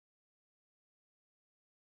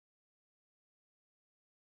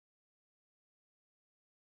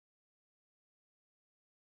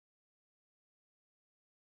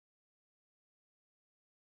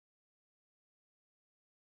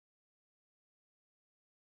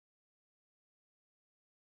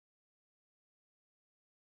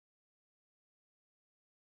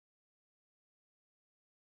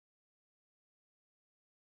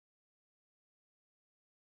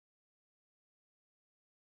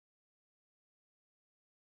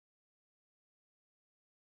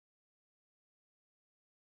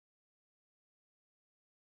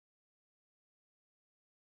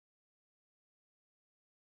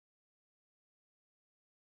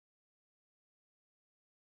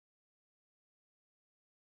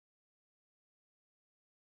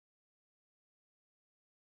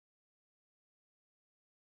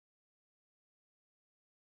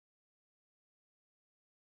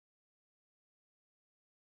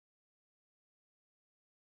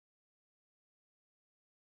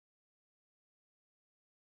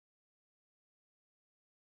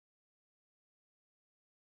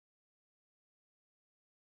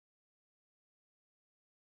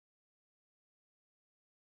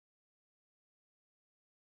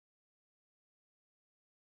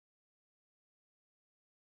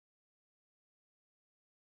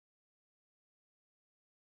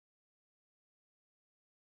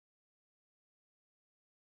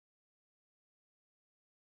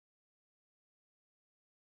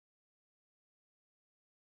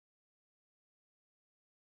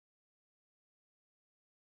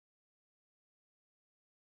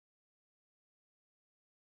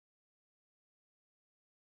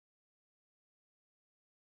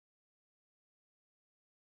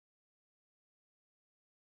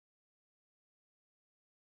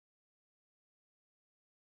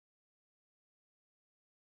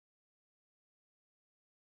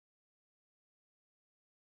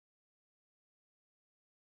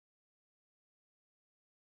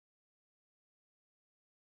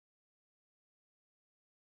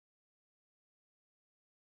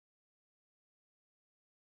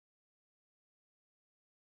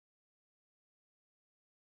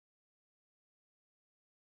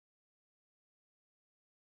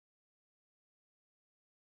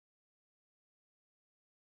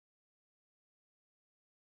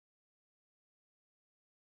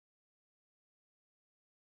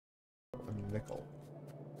 A nickel.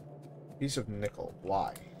 Piece of nickel.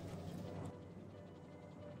 Why?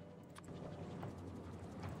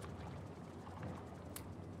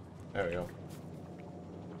 There we go.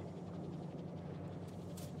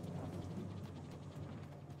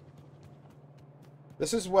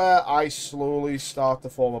 This is where I slowly start to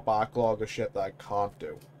form a backlog of shit that I can't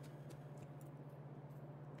do.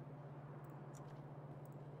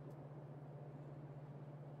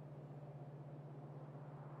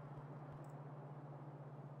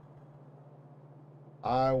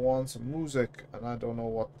 I want some music, and I don't know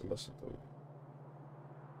what to listen to.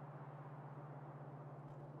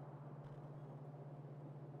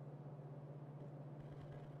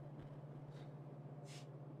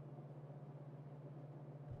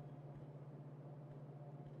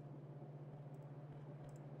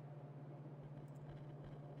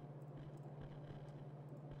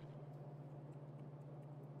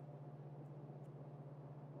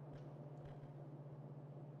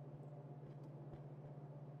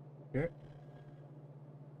 Okay.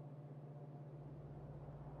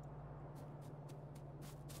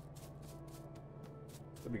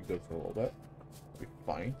 That'll be good for a little bit. That'll be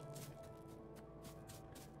fine.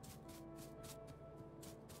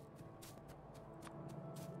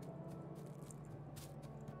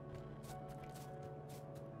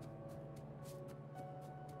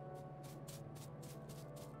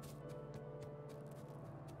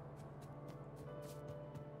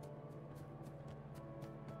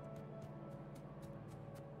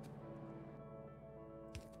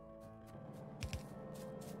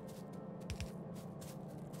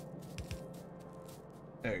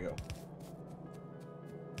 There you go.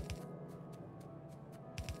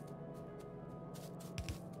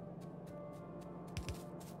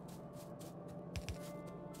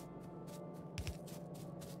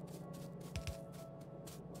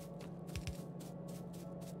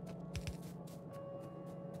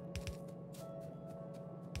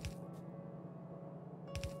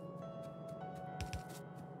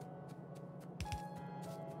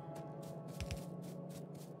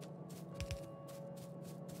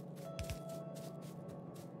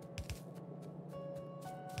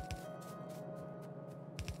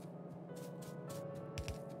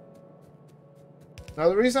 Now,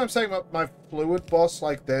 the reason I'm saying my fluid boss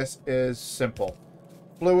like this is simple.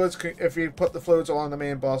 Fluids, if you put the fluids along the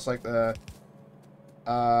main boss, like the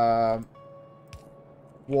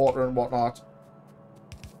water and whatnot,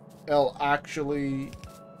 it'll actually...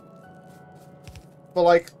 For,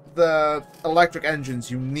 like, the electric engines,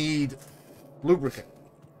 you need lubricant.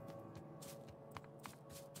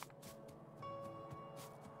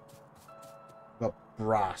 Got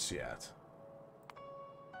brass yet.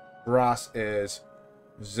 Brass is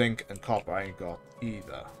zinc and copper. I ain't got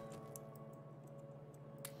either.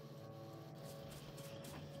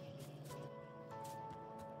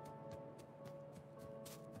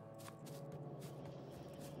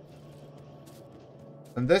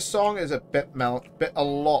 And this song is a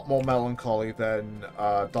lot more melancholy than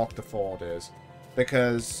Dr. Ford is,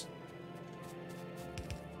 because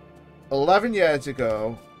 11 years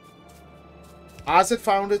ago, as it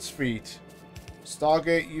found its feet,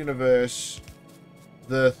 Stargate Universe,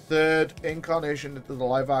 the third incarnation into the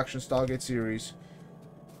live-action Stargate series,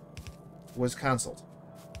 was cancelled.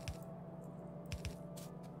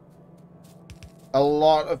 A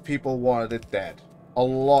lot of people wanted it dead. A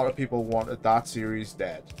lot of people wanted that series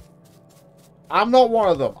dead. I'm not one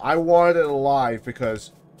of them. I wanted it alive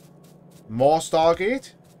because more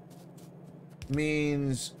Stargate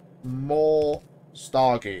means more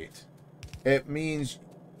Stargate. It means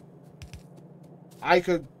I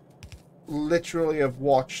could literally have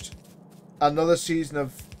watched another season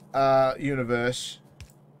of Universe,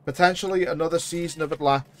 potentially another season of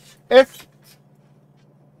Atlanta. If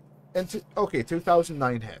into okay,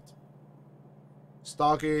 2009 hit.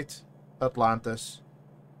 Stargate Atlantis.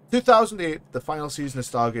 2008, the final season of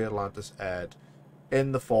Stargate Atlantis aired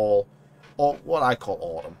in the fall, or what I call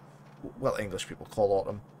autumn. Well, English people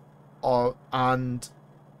call autumn. And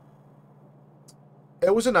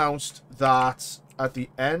it was announced that at the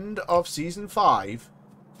end of Season 5,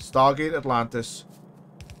 Stargate Atlantis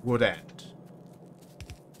would end.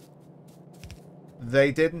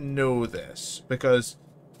 They didn't know this, because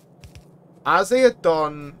as they had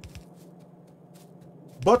done...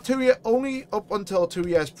 But only up until 2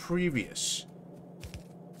 years previous,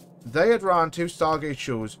 they had ran 2 Stargate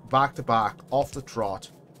shows back-to-back, off the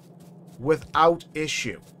trot, without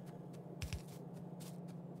issue.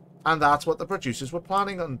 And that's what the producers were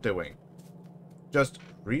planning on doing. Just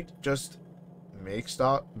make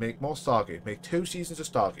more Stargate. Make 2 seasons of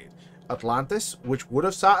Stargate. Atlantis, which would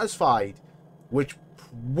have satisfied the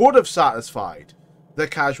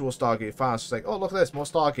casual Stargate fans. It's like, oh, look at this, more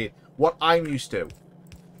Stargate. What I'm used to.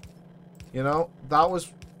 You know, that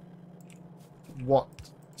was what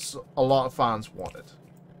a lot of fans wanted.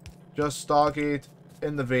 Just Stargate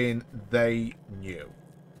in the vein they knew.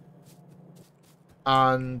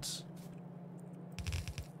 And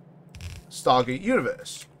Stargate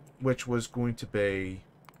Universe, which was going to be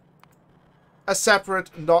a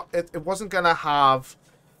separate, it wasn't going to have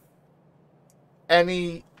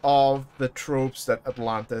any of the tropes that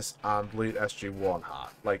Atlantis and late SG-1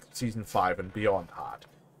 had, like Season 5 and beyond had.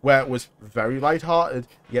 Where it was very light-hearted,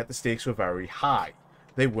 yet the stakes were very high.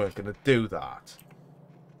 They weren't going to do that.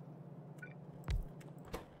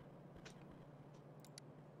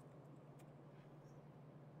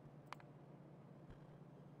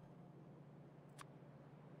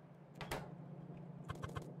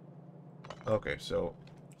 Okay, so...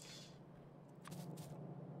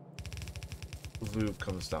 Lube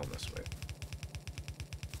comes down this way.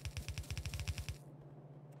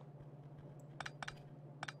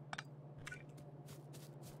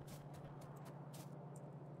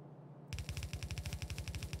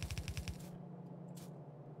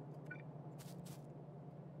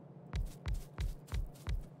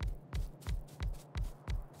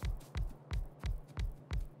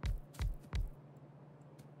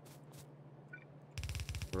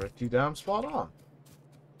 Pretty damn spot on.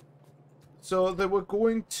 So they were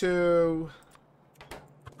going to...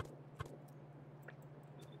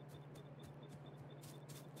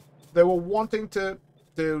 They were wanting to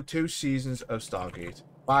do 2 seasons of Stargate,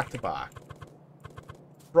 back to back.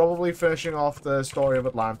 Probably finishing off the story of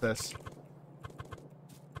Atlantis.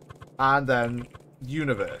 And then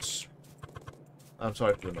Universe. I'm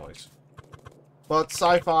sorry for the noise. But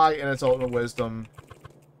sci-fi in its ultimate wisdom.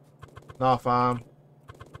 Nah, fam.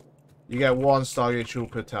 You get 1 Stargate show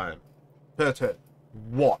per time. Per turn.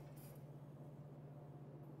 1.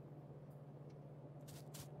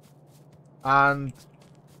 And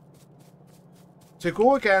to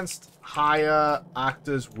go against higher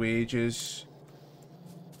actors' wages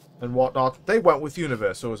and whatnot, they went with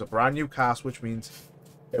Universe. So it was a brand new cast, which means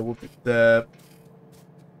it would be the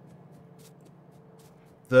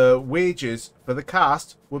wages for the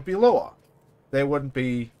cast would be lower. They wouldn't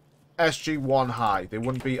be SG-1 high. They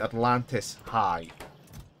wouldn't be Atlantis high.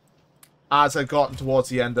 As I'd gotten towards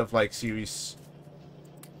the end of, like, series...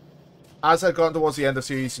 As I'd gotten towards the end of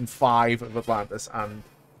Season 5 of Atlantis, and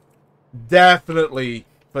definitely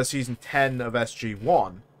for Season 10 of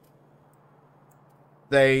SG-1,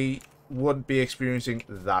 they wouldn't be experiencing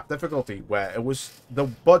that difficulty, where it was the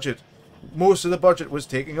budget, most of the budget was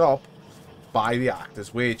taken up by the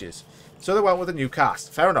actors' wages. So they went with a new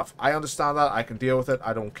cast. Fair enough. I understand that. I can deal with it.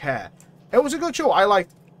 I don't care. It was a good show. I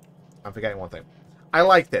liked... I'm forgetting one thing. I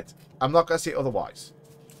liked it. I'm not going to say otherwise.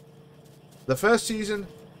 The first season,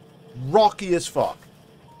 rocky as fuck.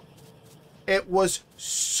 It was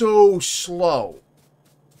so slow.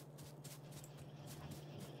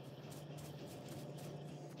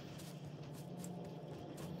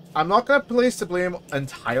 I'm not going to place the blame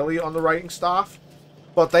entirely on the writing staff,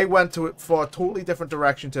 but they went to it for a totally different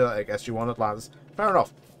direction to, I guess, you want Atlantis. Fair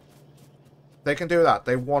enough. They can do that.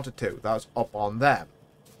 They wanted to. That was up on them.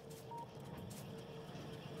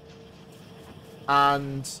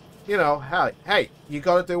 And, you know, hey, you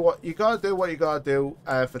gotta do what you gotta do.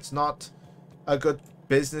 If it's not a good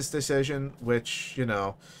business decision, which, you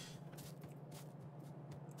know,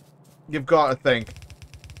 you've got to think.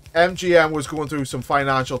 MGM was going through some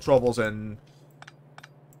financial troubles in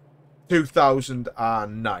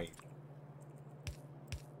 2009.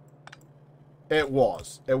 It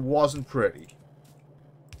was. It wasn't pretty.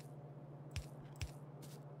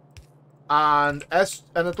 And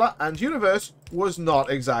Universe was not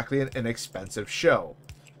exactly an inexpensive show.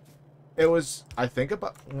 It was, I think,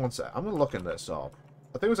 about... One sec. I'm going to look in this up.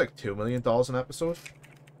 I think it was like $2 million an episode.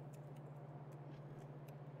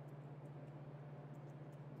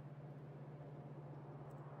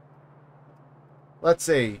 Let's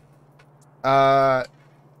see. I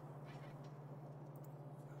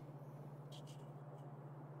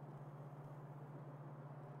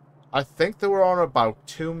think they were on about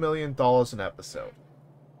 $2 million an episode.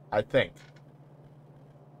 I think.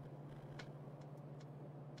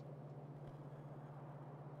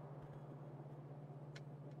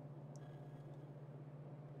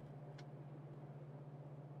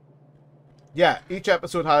 Yeah, each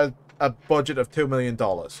episode had a budget of $2 million.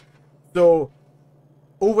 So,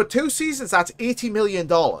 over 2 seasons, that's $80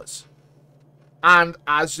 million. And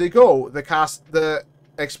as they go, the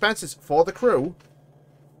expenses for the crew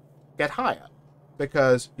get higher.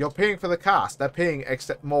 Because you're paying for the cast. They're paying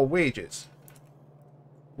more wages.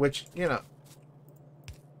 Which, you know,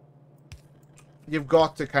 you've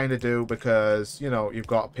got to kind of do because, you know, you've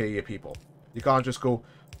got to pay your people. You can't just go,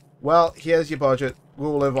 well, here's your budget.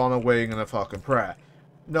 We'll live on a wing and a fucking prayer.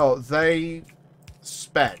 No, they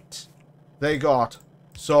spent. They got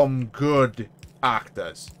some good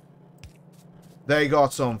actors. They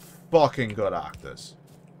got some fucking good actors.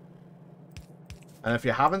 And if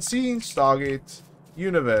you haven't seen Stargate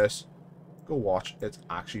Universe, go watch. It's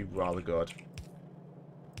actually rather good.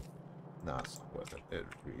 Nah, it's not worth it. It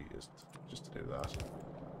really isn't. Just to do that.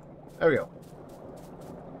 There we go.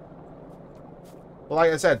 Well,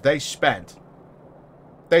 like I said, they spent.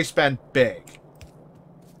 They spent big.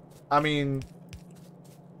 I mean,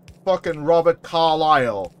 fucking Robert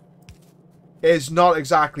Carlyle is not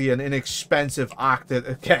exactly an inexpensive actor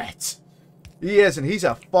to get. He isn't. He's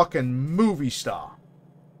a fucking movie star.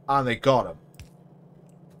 And they got him.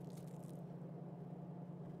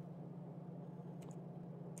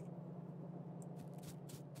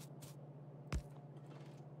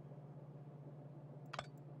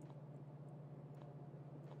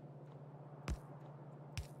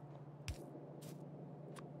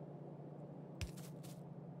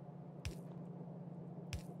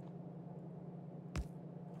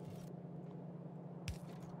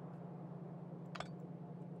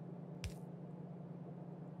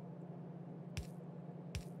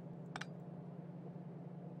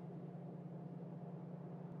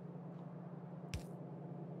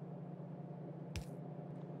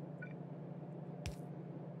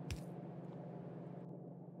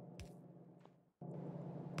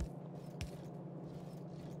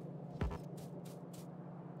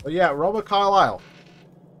 But yeah, Robert Carlyle,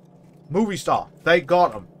 movie star. They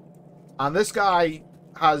got him. And this guy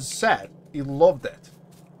has said he loved it.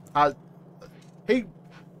 He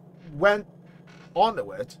went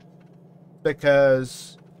onto it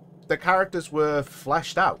because the characters were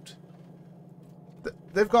fleshed out.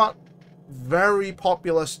 They've got very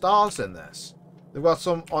popular stars in this. They've got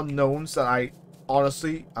some unknowns that I'm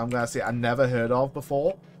going to say I never heard of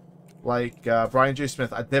before. Like Brian J.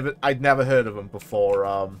 Smith, I'd never heard of him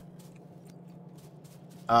before.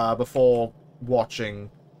 Before watching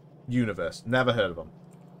Universe, never heard of him.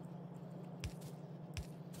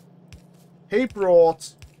 he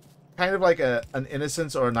brought kind of like an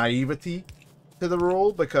innocence or a naivety to the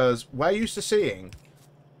role, because we're used to seeing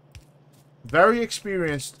very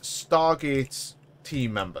experienced Stargate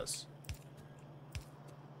team members.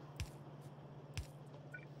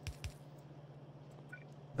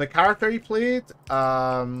 The character he played,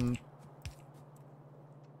 what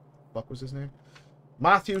was his name?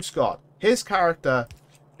 Matthew Scott. His character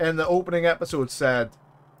in the opening episode said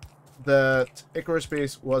that Icarus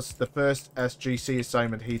Base was the first SGC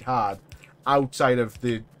assignment he'd had outside of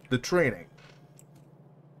the training.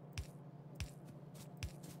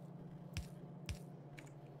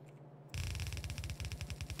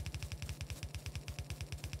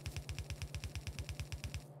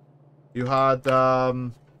 You had,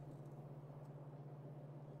 I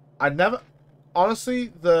never,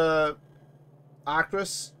 honestly, the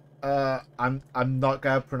actress, I'm not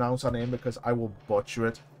gonna pronounce her name because I will butcher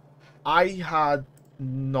it. I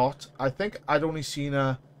think I'd only seen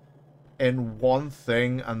her in one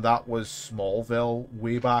thing, and that was Smallville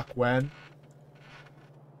way back when.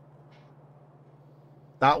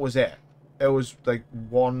 That was it. It was like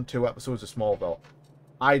 1-2 episodes of Smallville.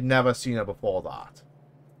 I'd never seen her before that.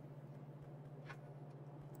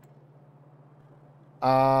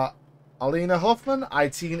 Alina Huffman,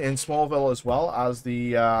 I'd seen in Smallville as well as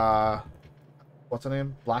the, what's her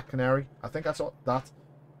name? Black Canary. I think that's all, that.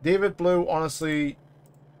 David Blue, honestly,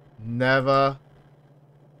 never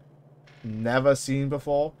seen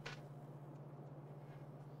before.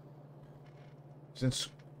 He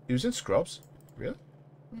was in Scrubs? Really?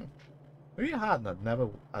 Maybe I had and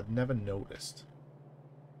I'd never noticed.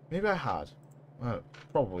 Maybe I had.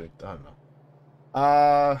 Probably, I don't know.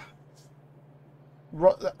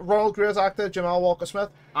 Royal Grey's actor, Jamal Walker-Smith.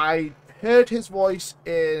 I heard his voice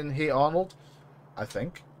in Hey Arnold. I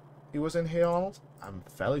think he was in Hey Arnold. I'm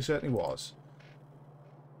fairly certain he was.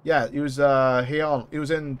 Yeah, he was Hey Arnold. He was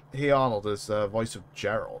in Hey Arnold as the voice of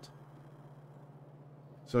Gerald.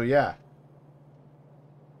 So yeah,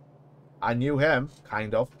 I knew him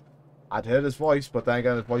kind of. I'd heard his voice, but then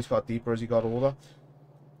again, his voice got deeper as he got older.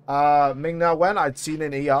 Ming-Na Wen, I'd seen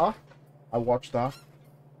in ER. I watched that.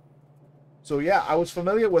 So yeah, I was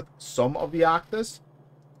familiar with some of the actors.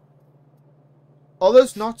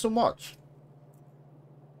 Others, not so much.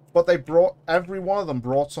 But every one of them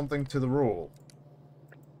brought something to the role.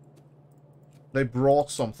 They brought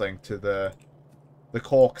something to the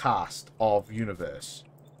core cast of Universe.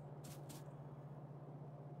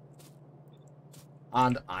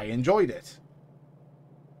 And I enjoyed it.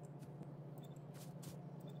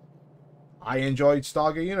 I enjoyed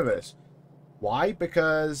Stargate Universe. Why?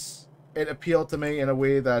 Because it appealed to me in a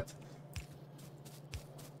way that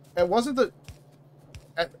it wasn't that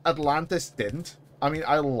Atlantis didn't. I mean,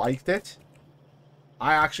 I liked it.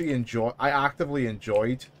 I actively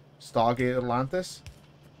enjoyed Stargate Atlantis.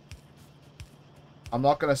 I'm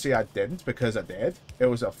not going to say I didn't, because I did. It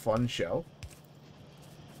was a fun show.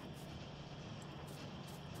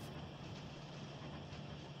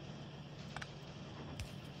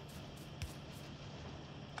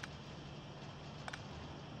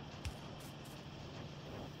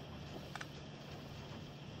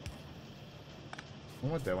 What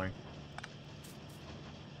am I doing?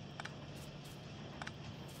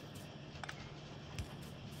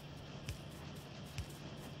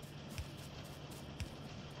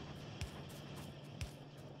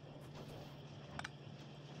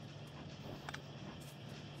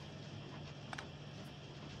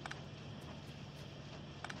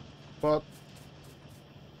 But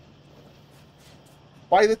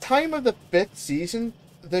by the time of the 5th season,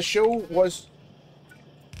 the show was...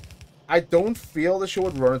 I don't feel the show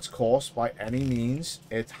had run its course by any means.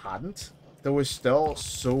 It hadn't. There was still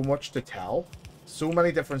so much to tell. So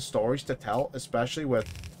many different stories to tell, especially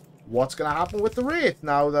with what's going to happen with the Wraith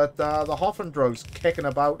now that the Hoffman drug's kicking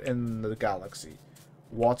about in the galaxy.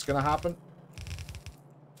 What's going to happen?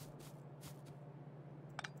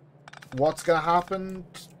 What's going to happen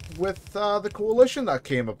with the coalition that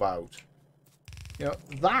came about? You know,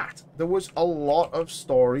 there was a lot of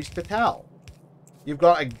stories to tell. You've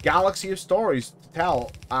got a galaxy of stories to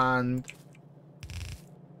tell, and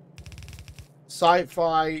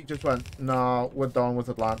Sci-Fi just went, no, we're done with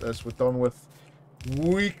Atlantis. We're done with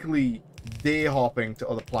weekly day hopping to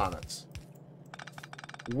other planets.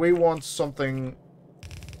 We want something...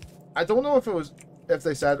 I don't know if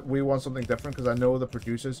they said we want something different, because I know the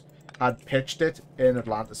producers had pitched it in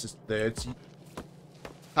Atlantis'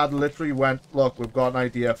 had literally went, look, we've got an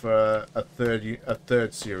idea for a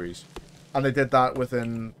third series. And they did that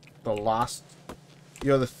within the last, the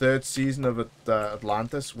 3rd season of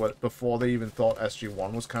Atlantis, before they even thought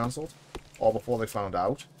SG-1 was cancelled, or before they found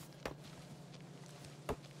out.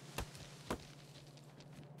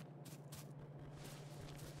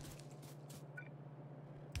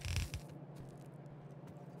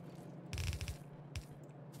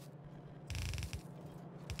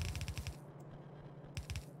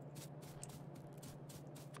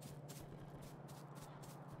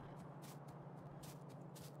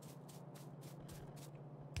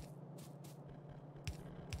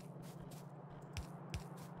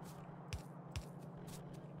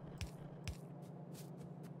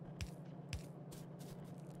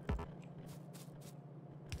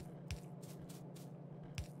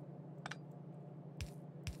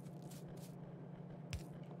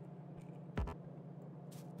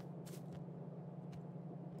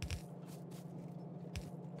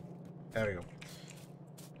 There we go.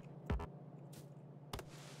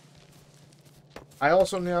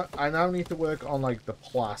 I now need to work on like the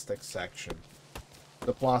plastic section.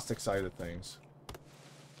 The plastic side of things.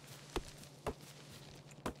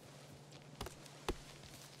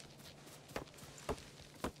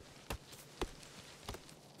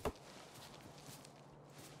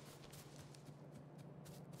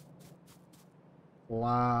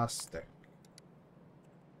 Plastic.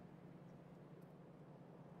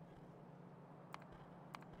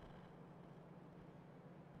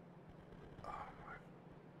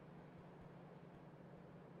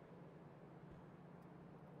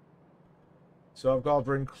 So I've got to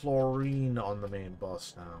bring chlorine on the main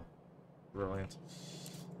bus now. Brilliant.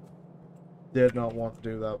 Did not want to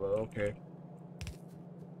do that, but okay.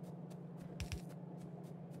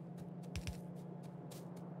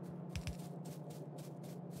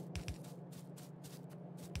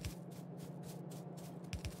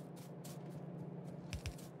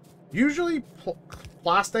 Usually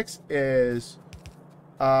plastics is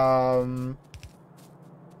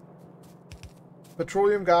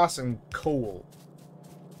petroleum gas and coal.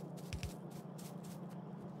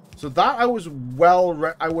 So that I was well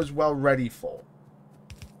ready for.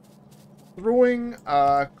 Throwing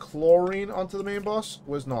chlorine onto the main bus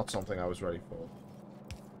was not something I was ready for.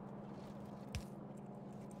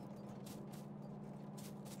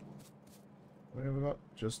 What have we got?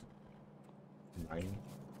 Just 9.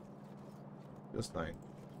 Just 9.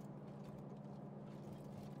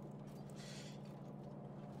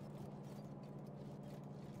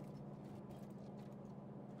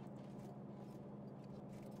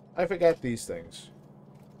 I forget these things.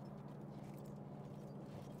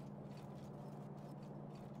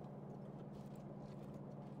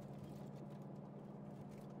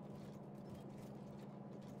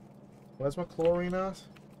 Where's my chlorine at?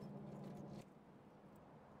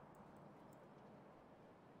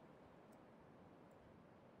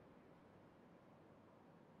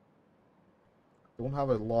 Don't have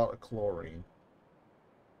a lot of chlorine.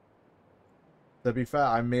 To be fair,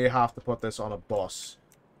 I may have to put this on a bus.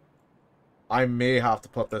 I may have to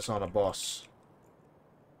put this on a bus.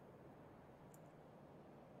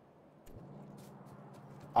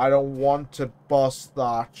 I don't want to bust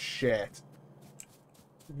that shit.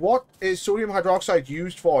 What is sodium hydroxide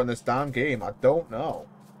used for in this damn game? I don't know.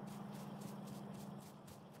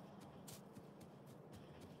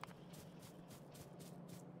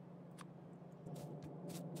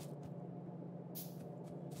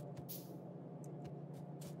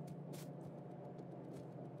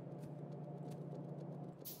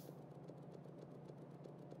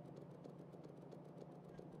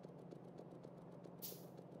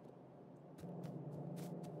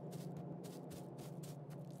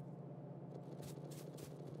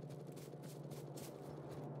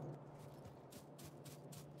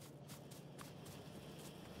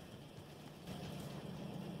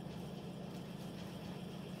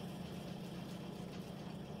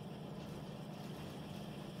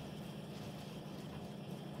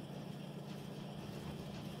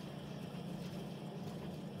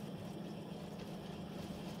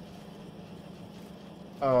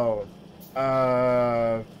 Oh.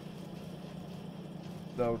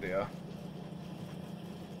 Oh dear.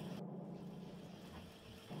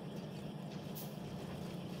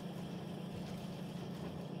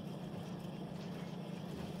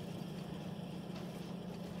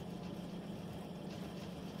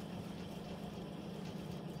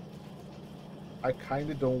 I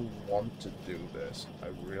kind of don't want to do this. I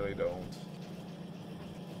really don't.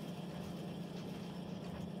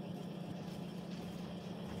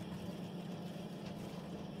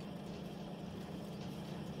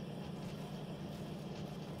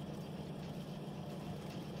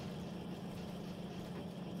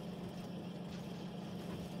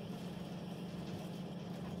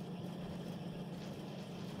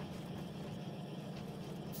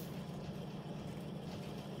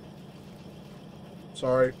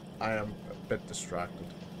 Sorry, I am a bit distracted.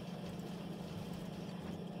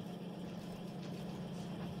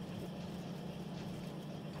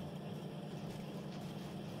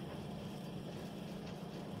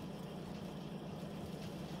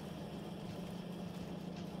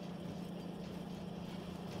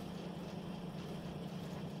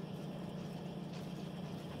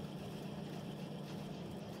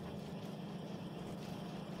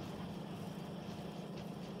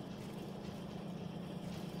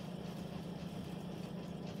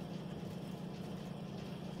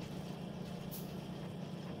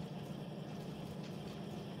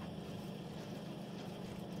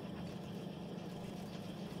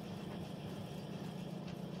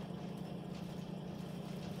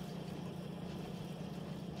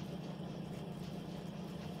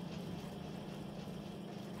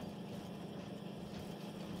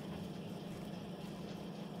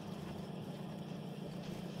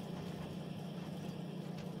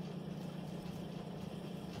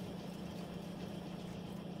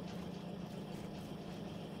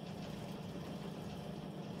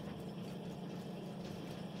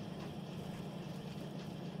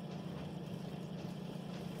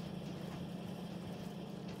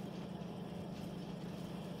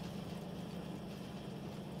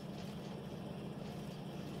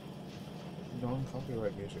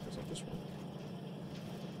 non-copyright music. Is that this one?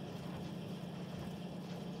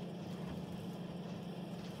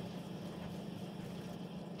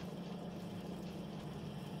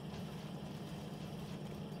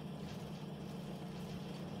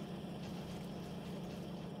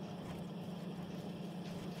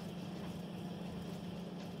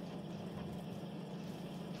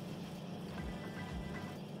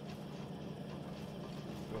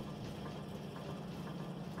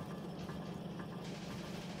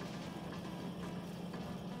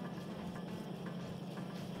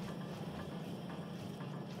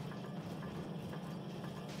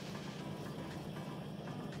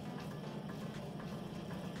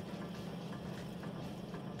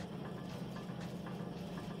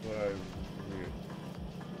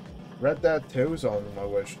 Red Dead 2's on my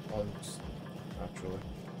wish on actually.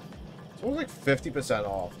 It's almost like 50%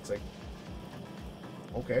 off. It's like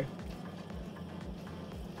okay.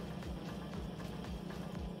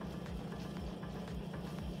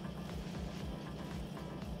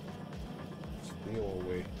 Is Theo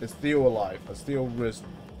away? Is Theo alive? Has Theo risen?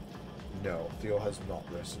 No, Theo has not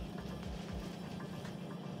risen.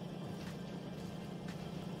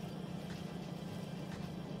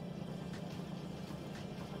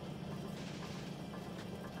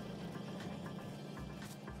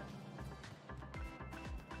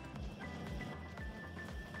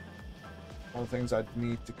 All the things I'd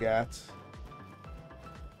need to get.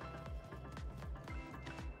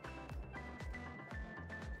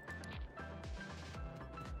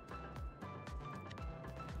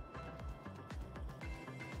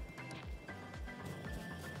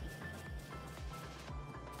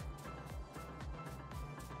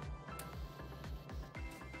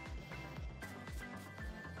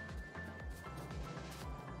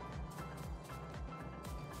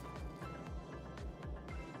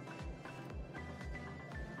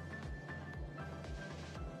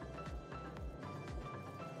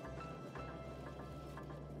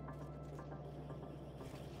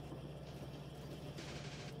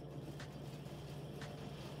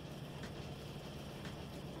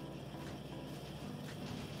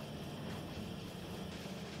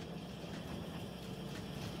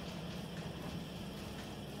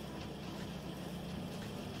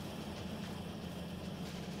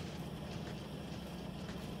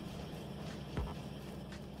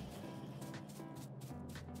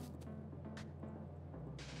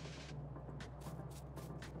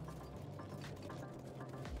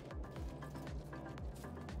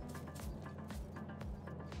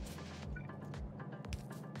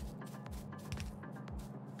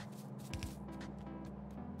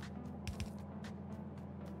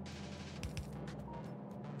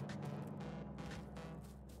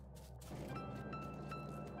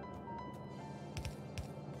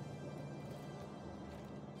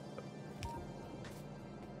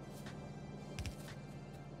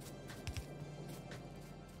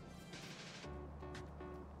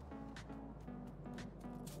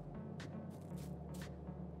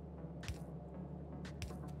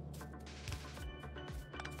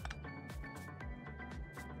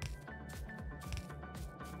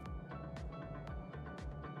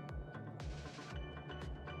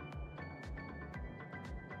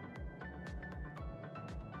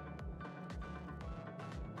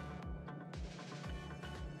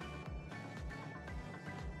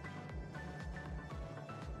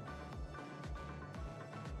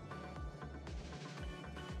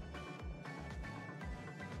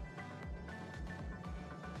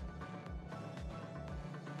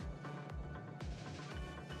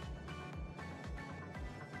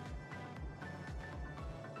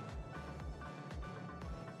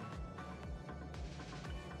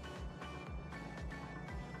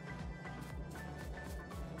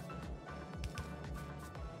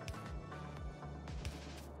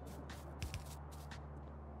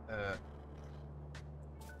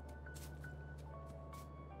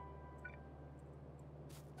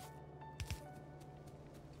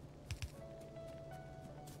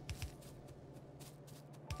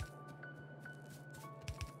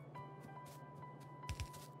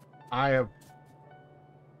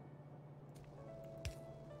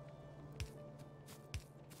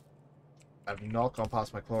 I've not gone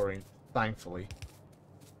past my chlorine, thankfully.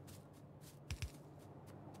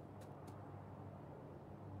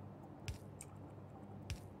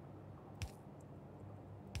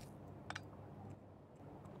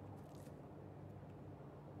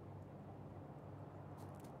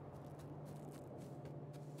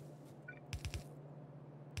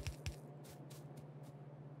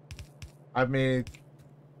 I've made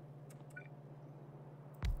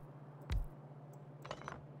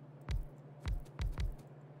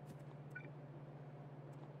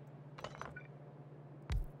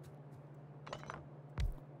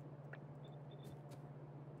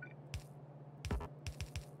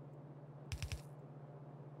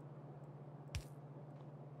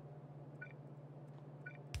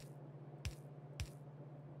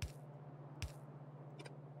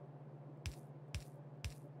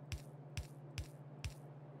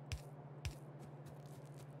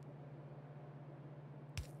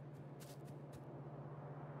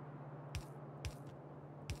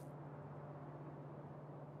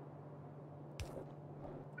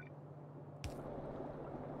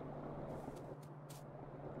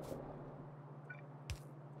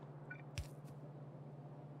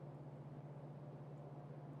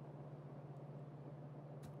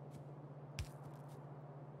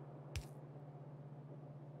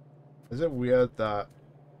Is it weird that...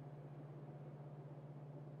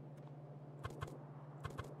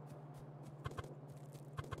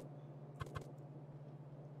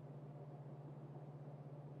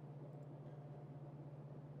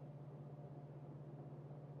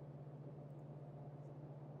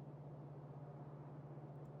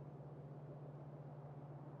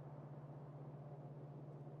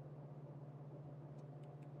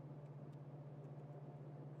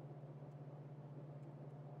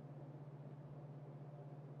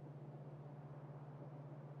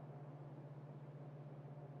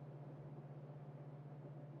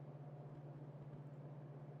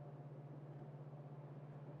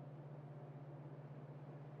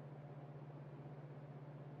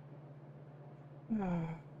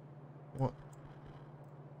 What?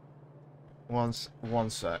 One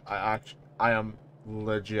sec. I am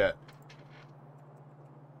legit.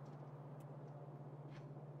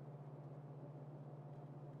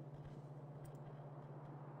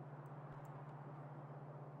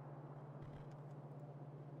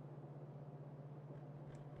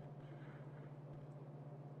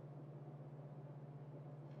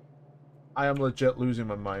 I am legit losing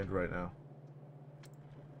my mind right now.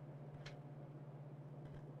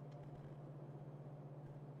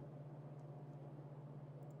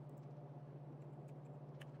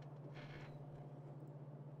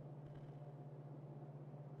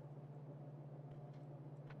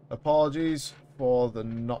 Apologies for the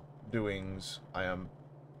not doings. I am...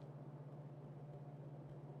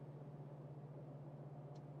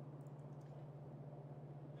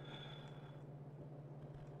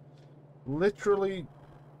 literally...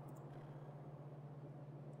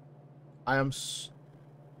 I am...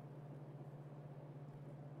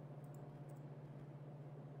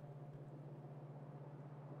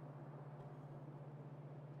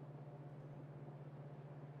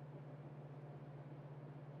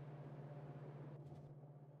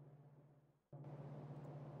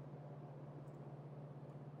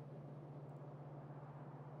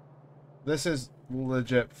 This is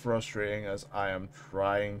legit frustrating as I am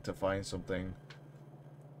trying to find something.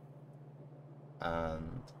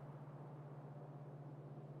 And...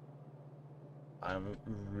 I'm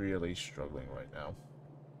really struggling right now.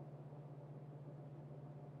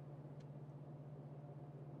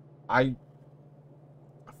 I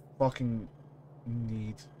fucking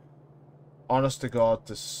need, honest to God,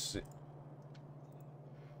 to see...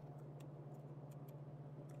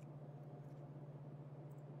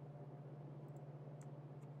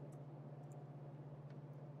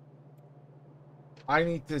 I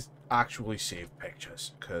need to actually save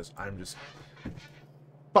pictures, because I'm just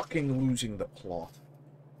fucking losing the plot.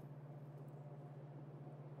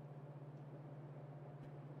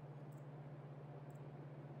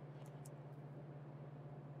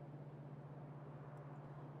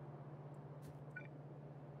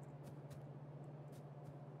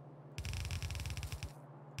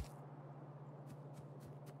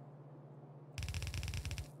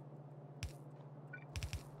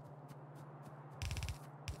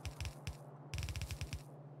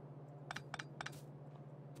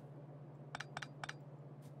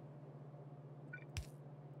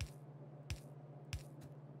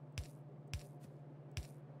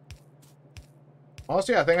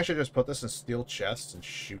 Honestly, I think I should just put this in steel chests and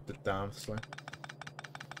shoot it down this way.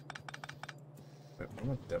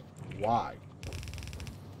 Wait, why?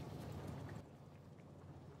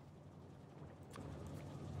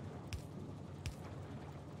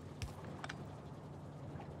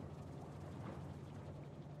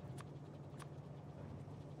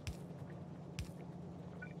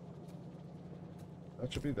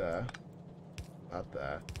 That should be there. Not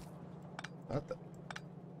there. Not there.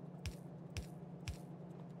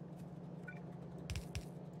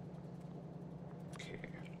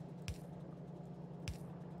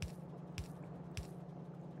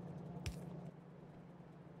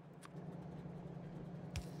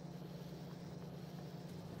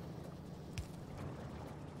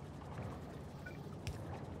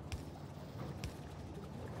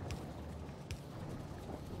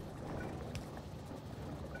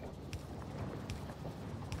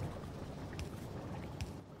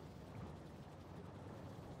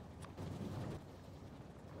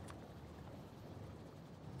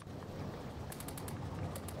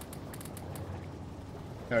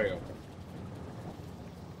 There we go.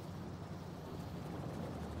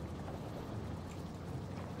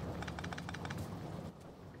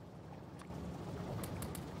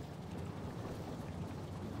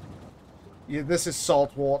 Yeah, this is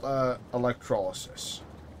saltwater electrolysis.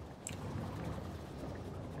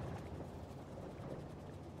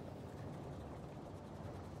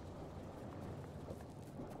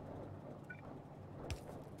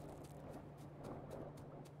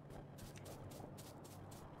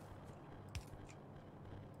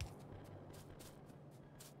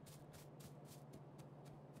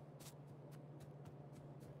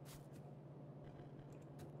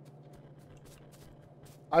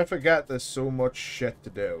 I forget there's so much shit to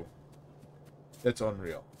do. It's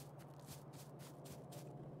unreal.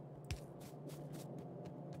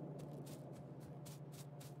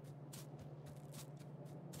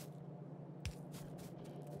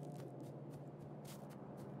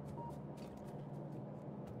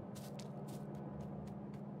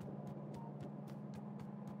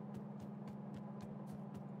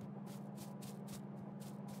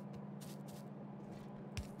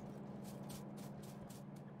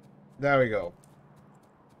 There we go.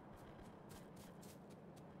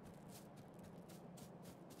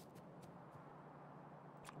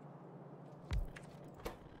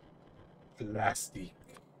 Plastic.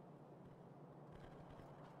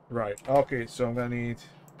 Right, okay, so I'm gonna need...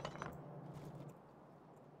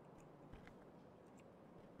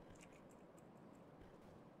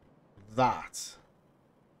 that.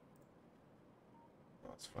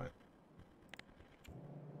 That's fine.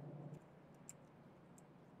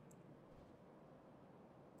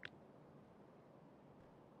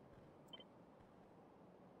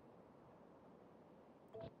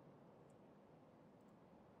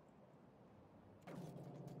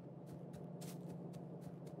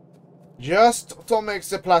 Just to make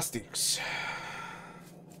the plastics.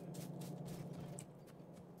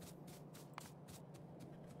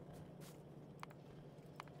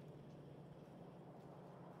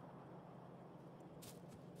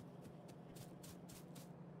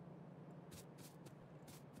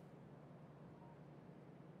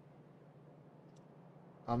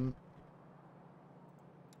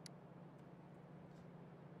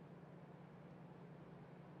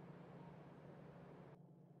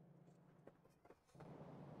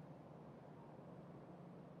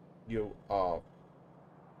 You are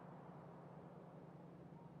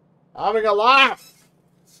having a laugh.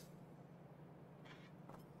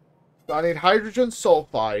 I need hydrogen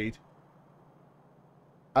sulfide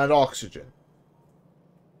and oxygen.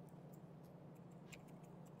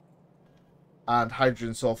 And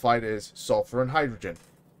hydrogen sulfide is sulfur and hydrogen.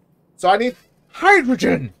 So I need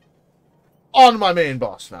hydrogen on my main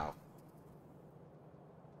boss now.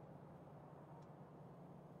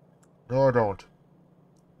 No, I don't.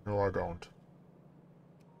 No, I don't.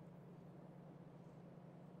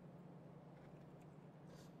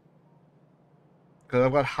 Because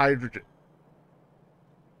I've got hydrogen.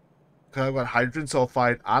 Because I've got hydrogen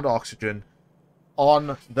sulfide and oxygen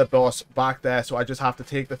on the boss back there. So I just have to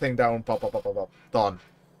take the thing down. Pop, pop, pop, pop, pop. Done.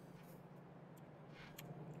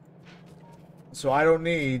 So I don't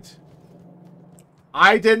need...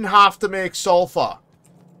 I didn't have to make sulfur.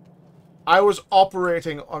 I was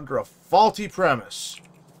operating under a faulty premise.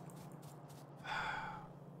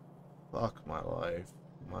 Fuck my life,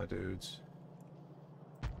 my dudes.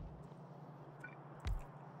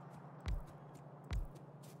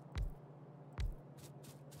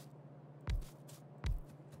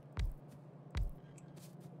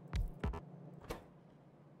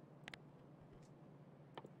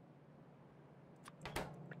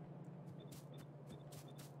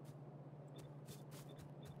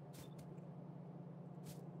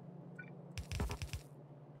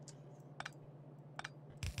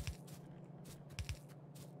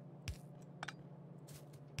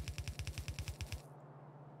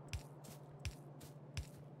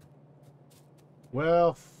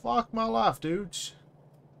 Well, fuck my life, dudes.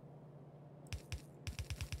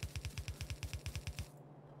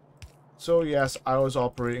 So yes, I was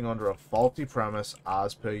operating under a faulty premise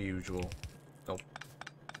as per usual. Nope.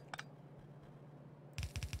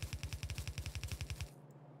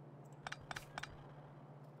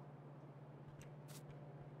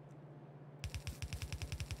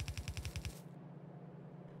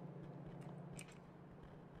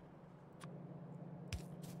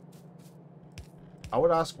 I would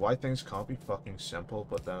ask why things can't be fucking simple,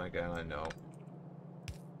 but then again, I know.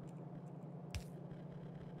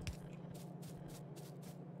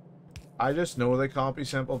 I just know they can't be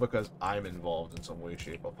simple because I'm involved in some way,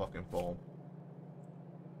 shape, or fucking form.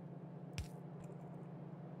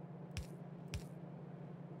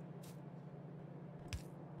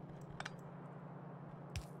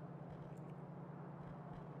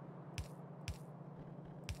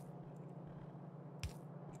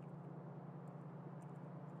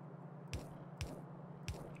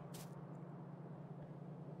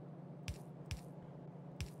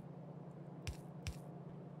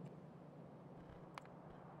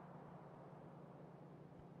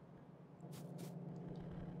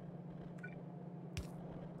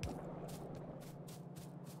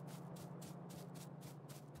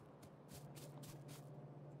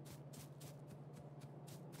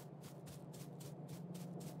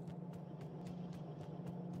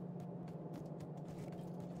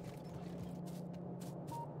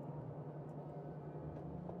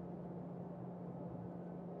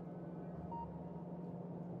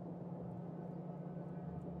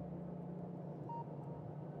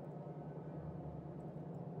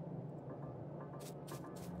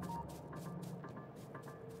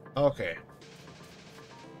 Okay.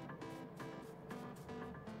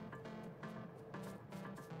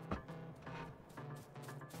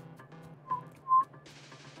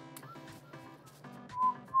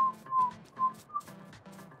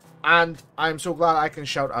 And I'm so glad I can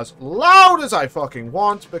shout as loud as I fucking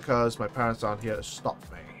want because my parents aren't here to stop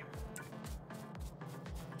me.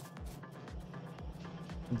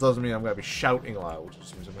 It doesn't mean I'm going to be shouting loud. It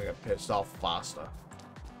just means I'm going to get pissed off faster.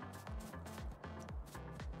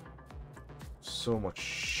 So much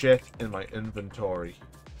shit in my inventory.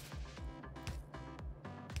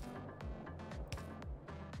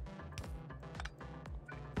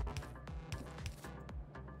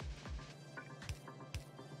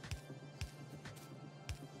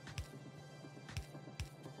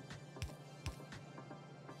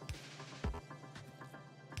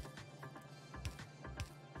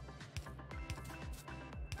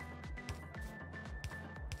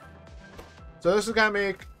 So this is going to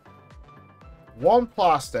make one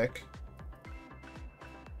plastic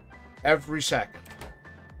every second.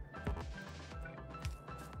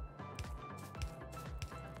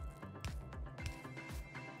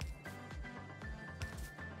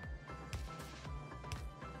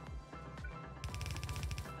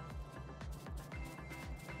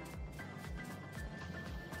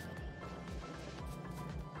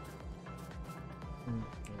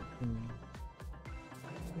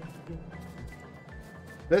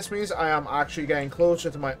 This means I am actually getting closer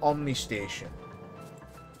to my Omni station.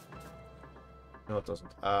 No, it doesn't.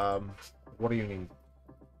 What do you need?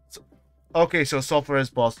 Okay, so sulfur is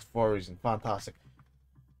bust for a reason. Fantastic.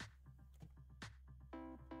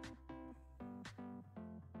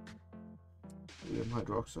 Sodium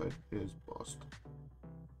hydroxide is bust.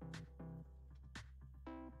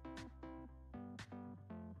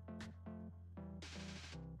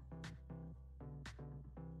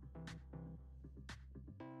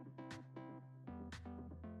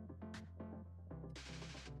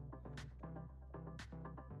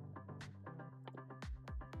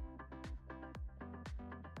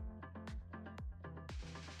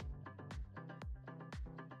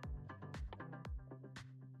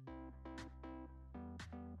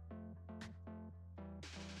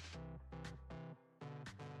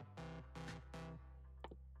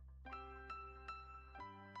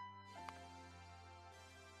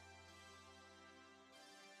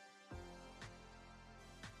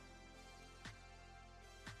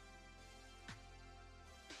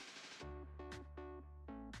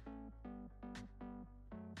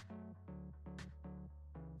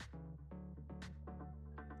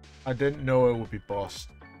 I didn't know it would be bust.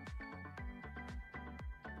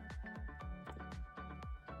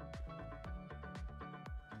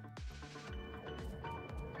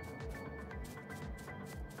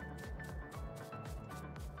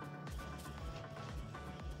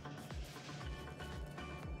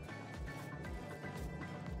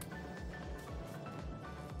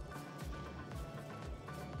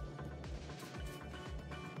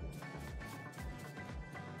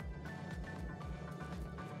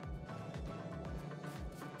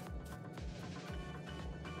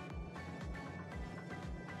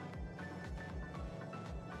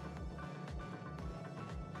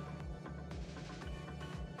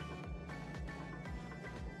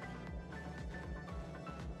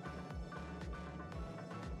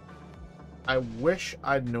 I wish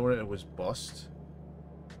I'd known it was bust.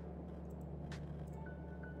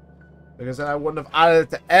 Because then I wouldn't have added it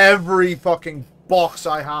to every fucking box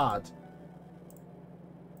I had.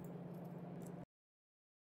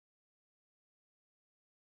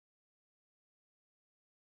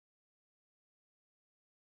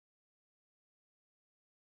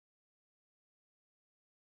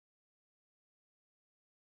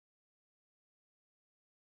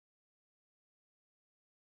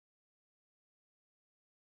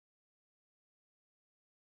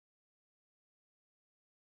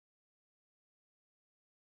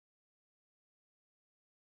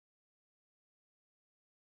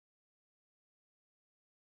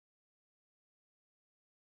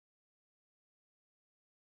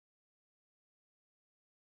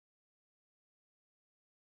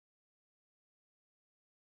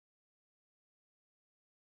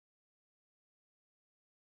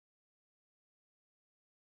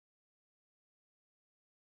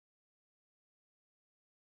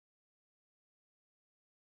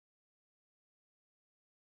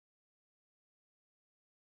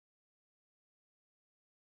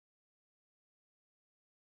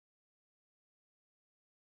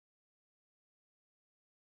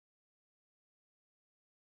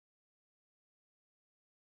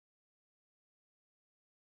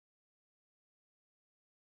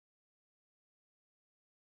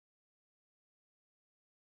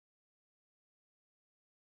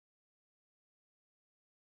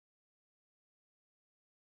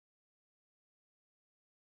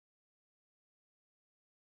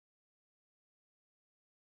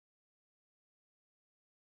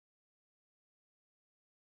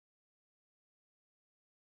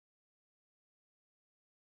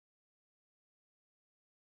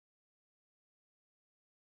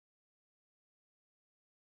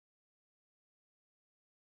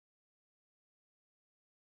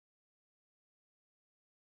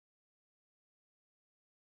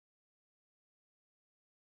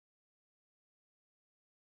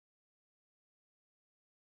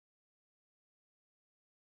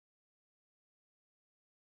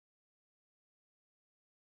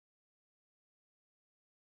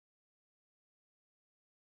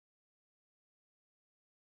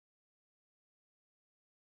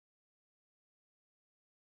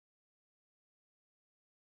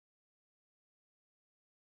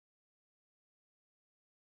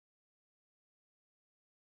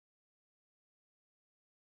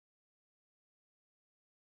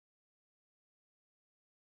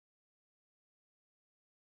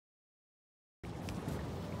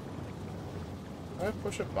 I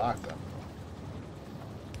push it back then.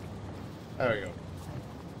 There we go.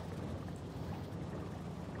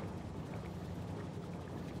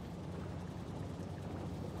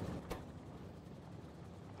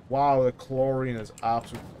 Wow, the chlorine is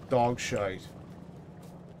absolute dog shite.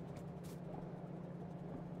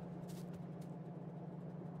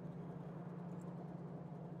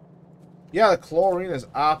 Yeah, the chlorine is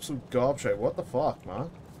absolute gobshite. What the fuck, man?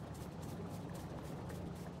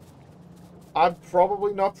 I'm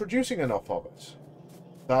probably not producing enough of it.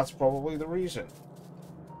 That's probably the reason.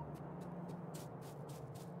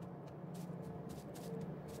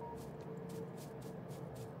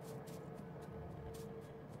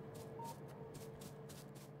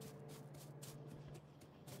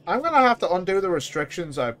 I'm gonna have to undo the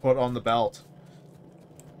restrictions I put on the belt.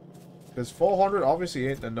 Because 400 obviously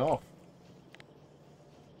ain't enough.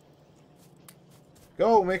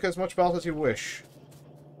 Go, make as much belt as you wish.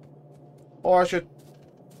 Or I should...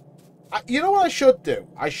 you know what I should do?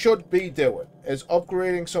 I should be doing is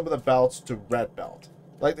upgrading some of the belts to red belt.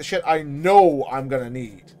 Like the shit I know I'm gonna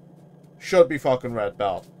need. Should be fucking red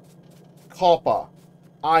belt. Copper,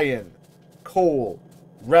 iron, coal,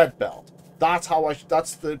 red belt. That's how I...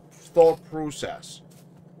 that's the thought process.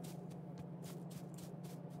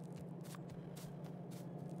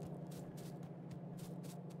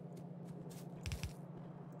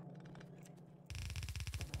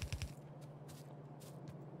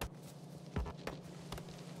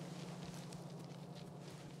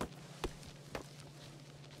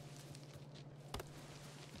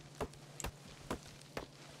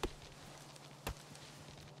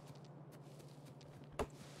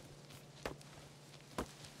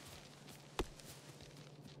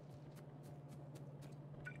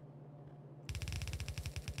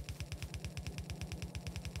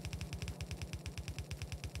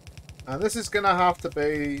 And this is gonna have to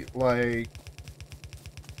be, like...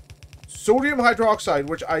 sodium hydroxide,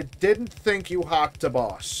 which I didn't think you had to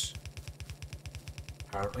boss.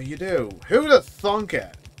 Apparently you do. Who'd have thunk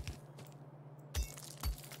it?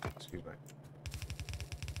 Excuse me.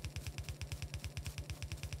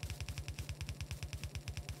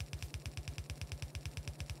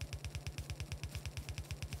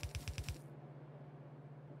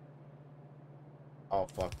 Oh,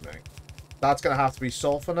 fuck me. That's gonna have to be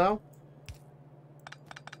sulfur now?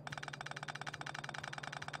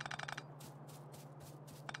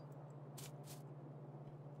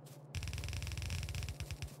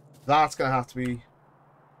 That's gonna have to be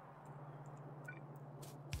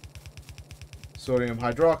sodium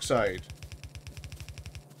hydroxide.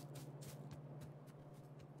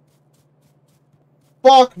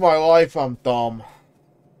 Fuck my life, I'm dumb.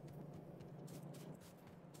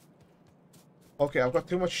 Okay, I've got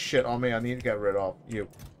too much shit on me I need to get rid of. You.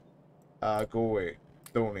 Go away.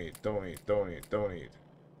 Don't need, don't need, don't need, don't need.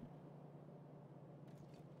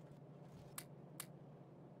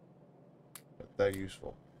 But they're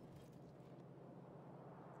useful.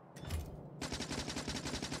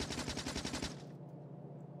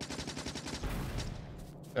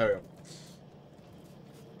 There we go.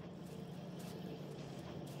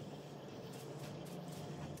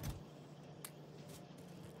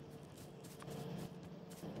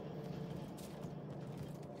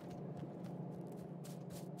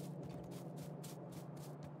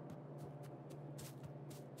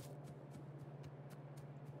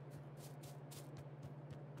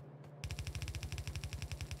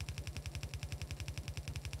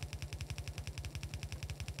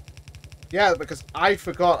 Yeah, because I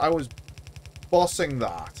forgot I was bossing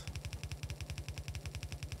that.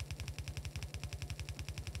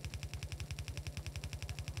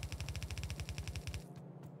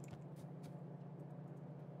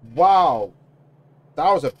 Wow.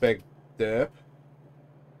 That was a big dip.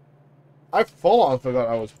 I full on forgot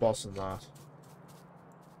I was bossing that.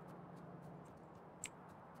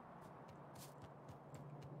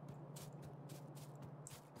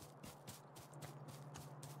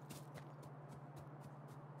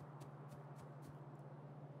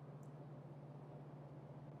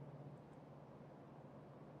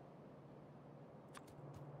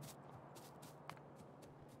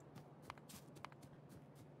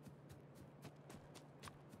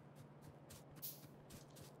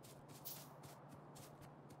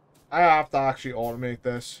 I have to actually automate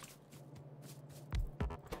this.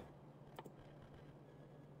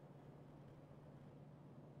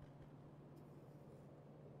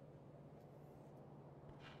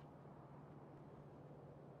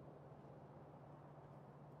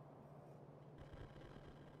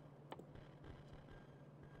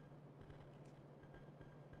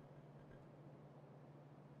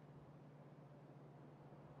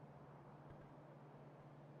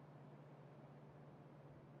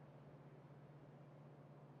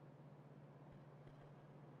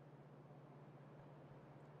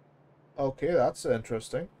 Okay, that's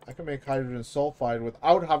interesting. I can make hydrogen sulfide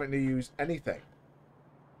without having to use anything.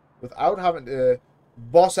 Without having to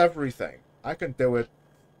boss everything. I can do it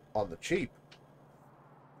on the cheap.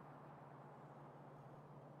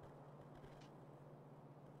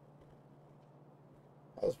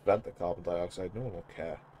 I'll just vent the carbon dioxide. No one will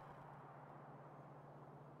care.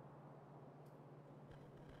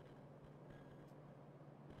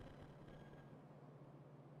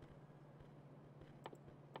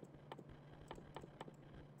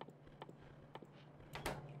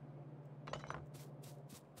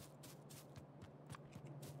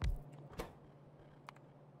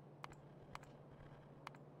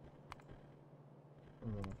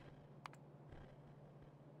 Hmm.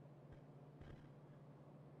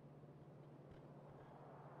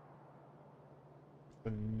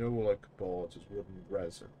 Phenolic boards is wooden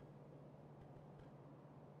resin.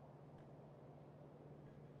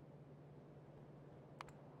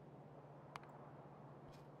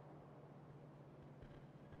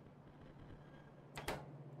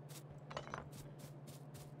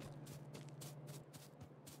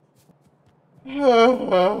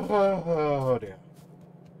 Oh dear.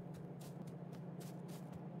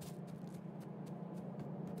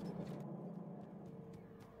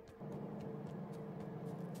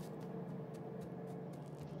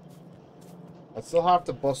 I still have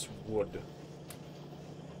to bust wood.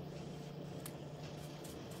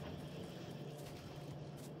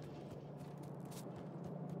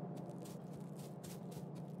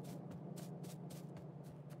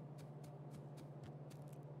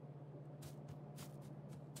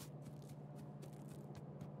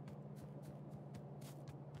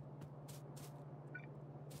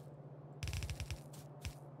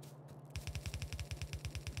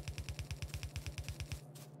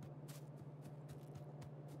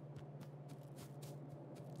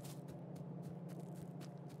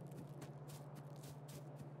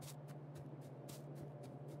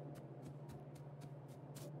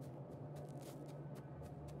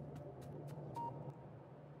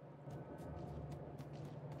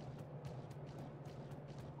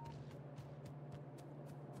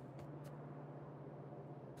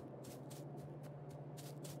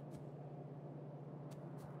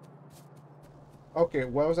 Okay,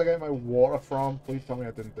 where was I getting my water from? Please tell me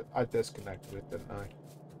I didn't. I disconnected it, didn't I?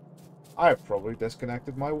 I probably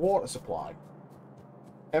disconnected my water supply.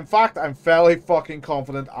 In fact, I'm fairly fucking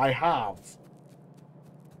confident I have.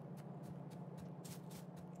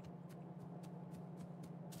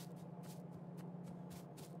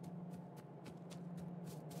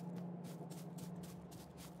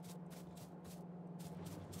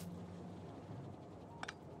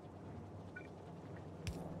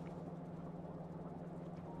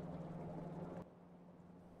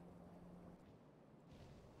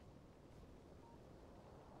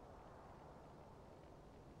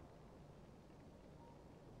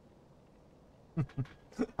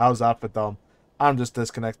 How's that for dumb? I'm just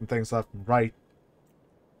disconnecting things left and right.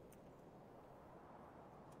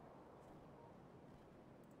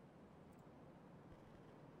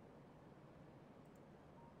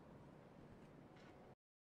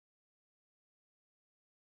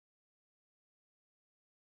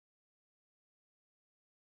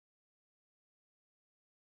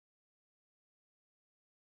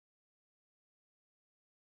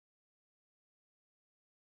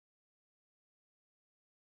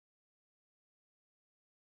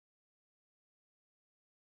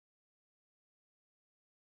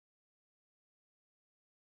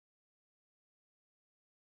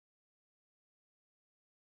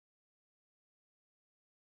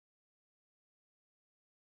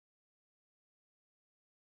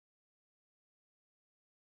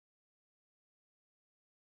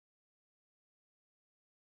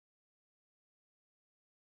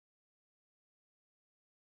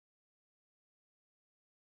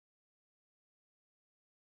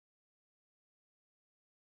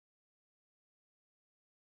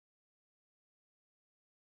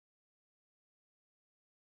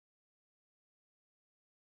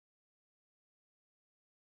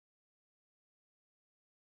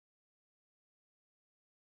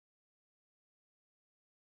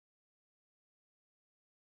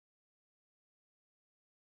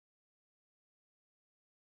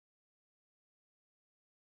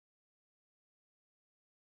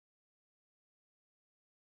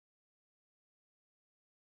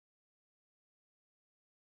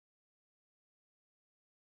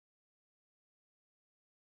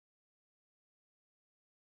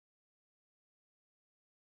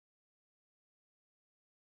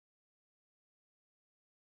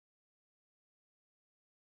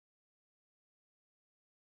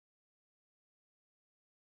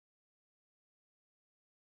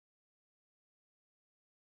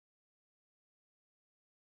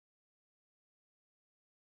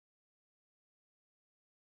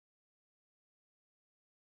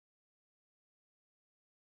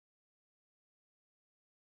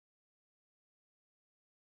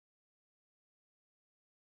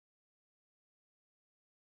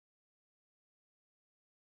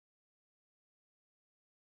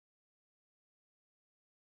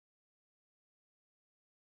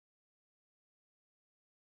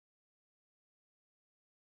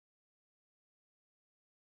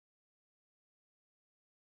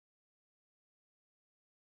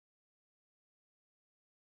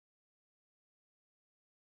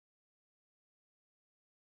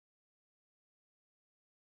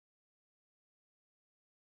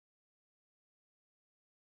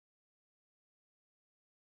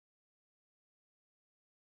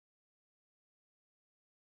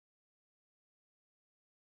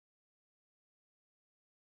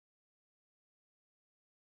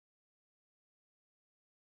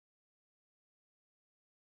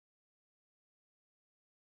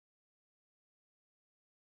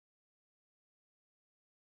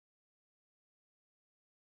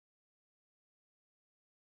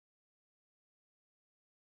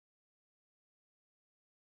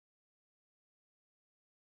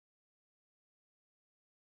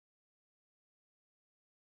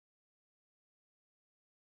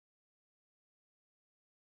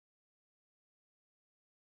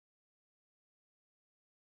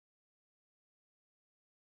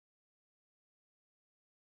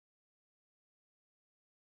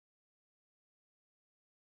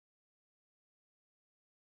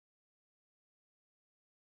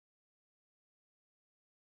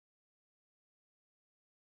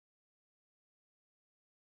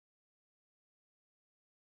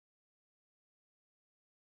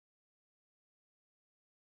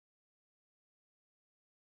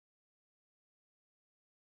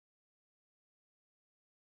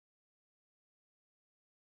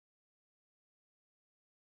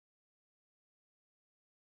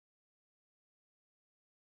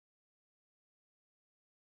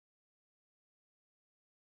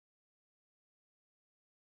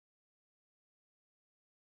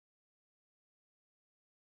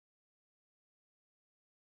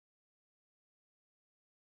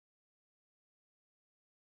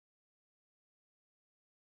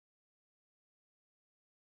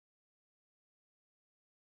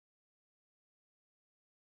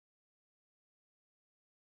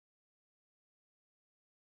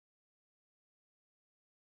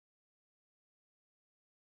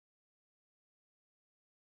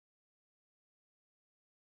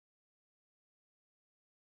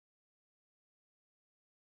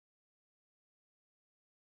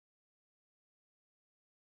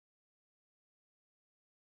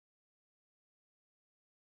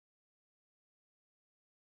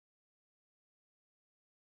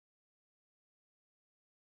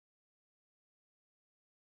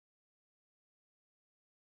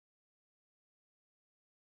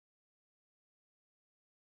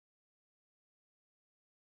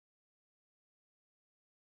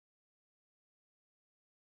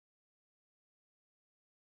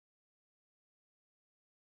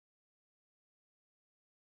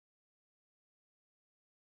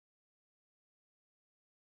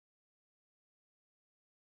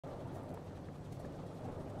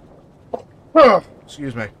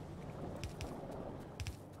 Excuse me.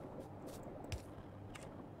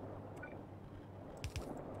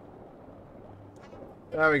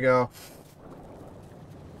 There we go.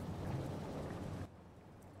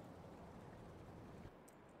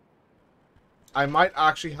 I might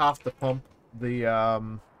actually have to pump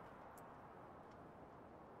the,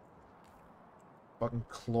 fucking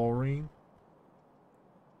chlorine.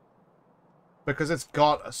 Because it's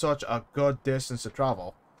got such a good distance to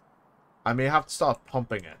travel. I may have to start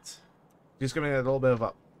pumping it. Just give me a little bit of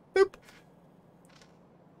a boop.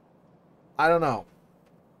 I don't know.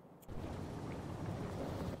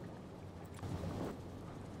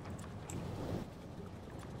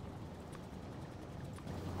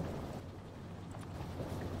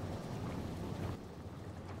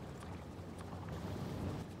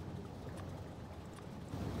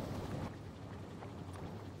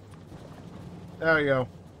 There we go.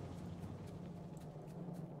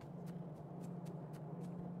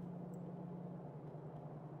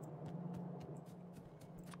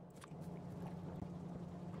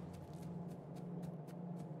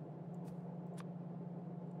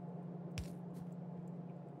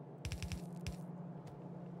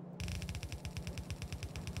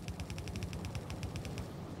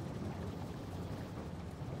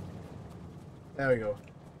 There we go.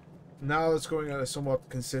 Now it's going at a somewhat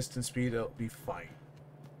consistent speed, it'll be fine.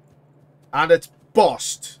 And it's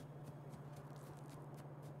bust.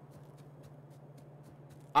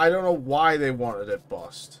 I don't know why they wanted it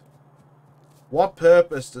bust. What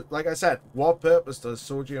purpose, like I said, what purpose does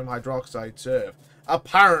sodium hydroxide serve?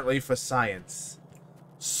 Apparently for science.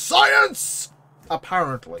 Science!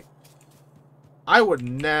 Apparently. I would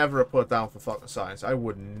never have put down for fucking science. I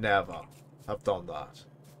would never have done that.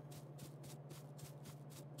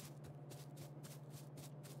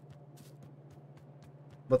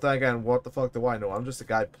 But then again, what the fuck do I know? I'm just a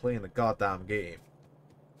guy playing the goddamn game.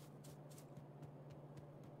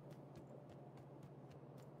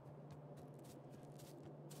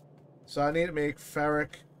 So I need to make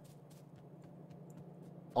ferric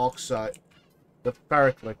oxide. The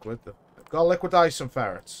ferric liquid. I've got to liquidize some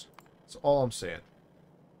ferrets. That's all I'm saying.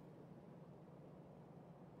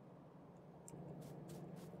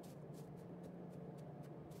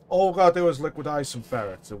 All we gotta do is liquidize some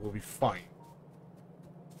ferrets. It will be fine.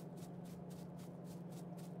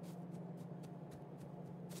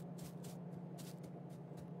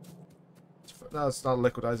 No, it's not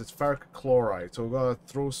liquidized. It's ferric chloride. So we gotta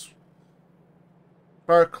throw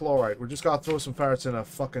ferric chloride. We just gotta throw some ferrets in a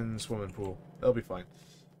fucking swimming pool. That'll be fine.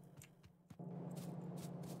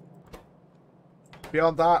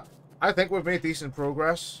 Beyond that, I think we've made decent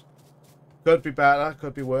progress. Could be better,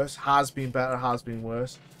 could be worse. Has been better, has been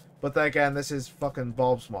worse. But then again, this is fucking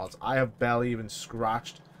Bob's Mods. I have barely even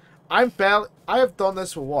scratched. I have done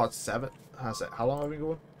this for what? 7? How long have I been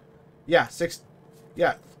going? Yeah, 6.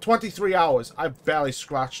 Yeah, 23 hours. I've barely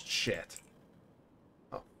scratched shit.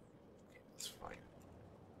 Oh, okay, that's fine.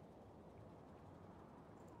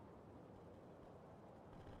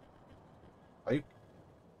 Are you?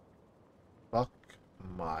 Fuck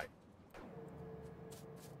my.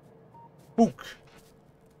 Book.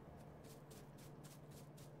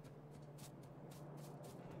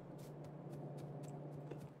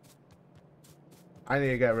 I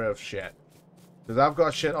need to get rid of shit. Because I've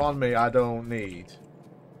got shit on me I don't need.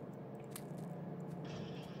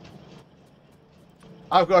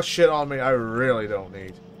 I've got shit on me I really don't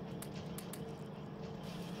need.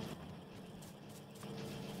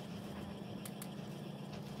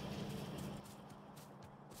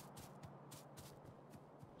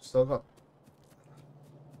 Still got...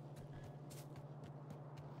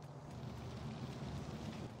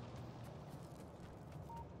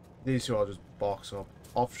 These two I'll just box up.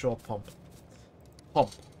 Offshore pump.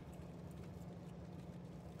 Pump.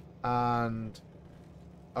 And...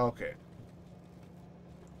 Okay.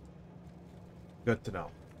 Good to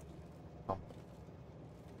know. Pump.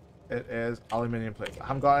 It is aluminium plate. I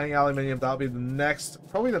haven't got any aluminium. That'll be the next...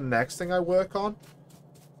 Probably the next thing I work on.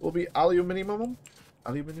 Will be aluminium.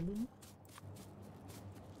 Aluminium.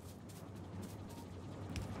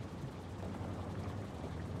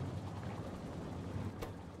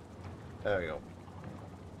 There we go.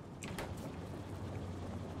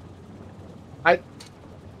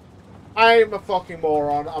 I'm a fucking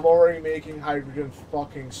moron. I'm already making hydrogen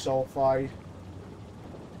fucking sulfide.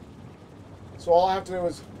 So all I have to do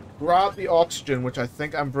is grab the oxygen, which I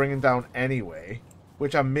think I'm bringing down anyway.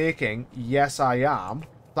 Which I'm making. Yes, I am.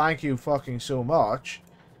 Thank you fucking so much.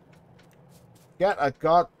 Get a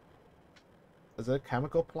Is it a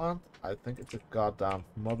chemical plant? I think it's a goddamn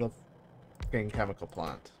motherfucking chemical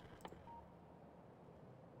plant.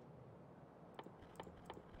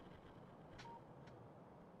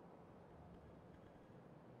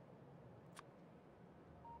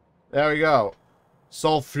 There we go.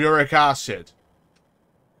 Sulfuric acid.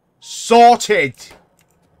 Sorted!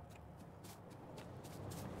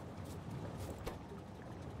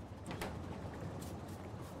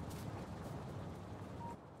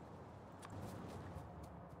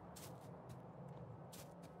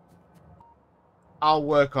 I'll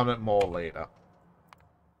work on it more later.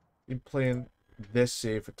 Been playing this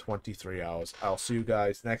save for 23 hours. I'll see you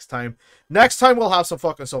guys next time. Next time we'll have some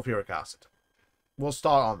fucking sulfuric acid. We'll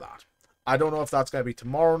start on that. I don't know if that's going to be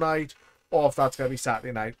tomorrow night or if that's going to be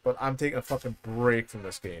Saturday night, but I'm taking a fucking break from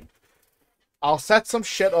this game. I'll set some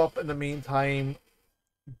shit up in the meantime,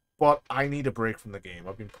 but I need a break from the game.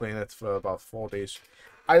 I've been playing it for about 4 days.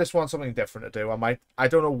 I just want something different to do. I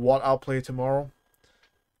don't know what I'll play tomorrow.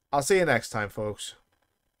 I'll see you next time, folks.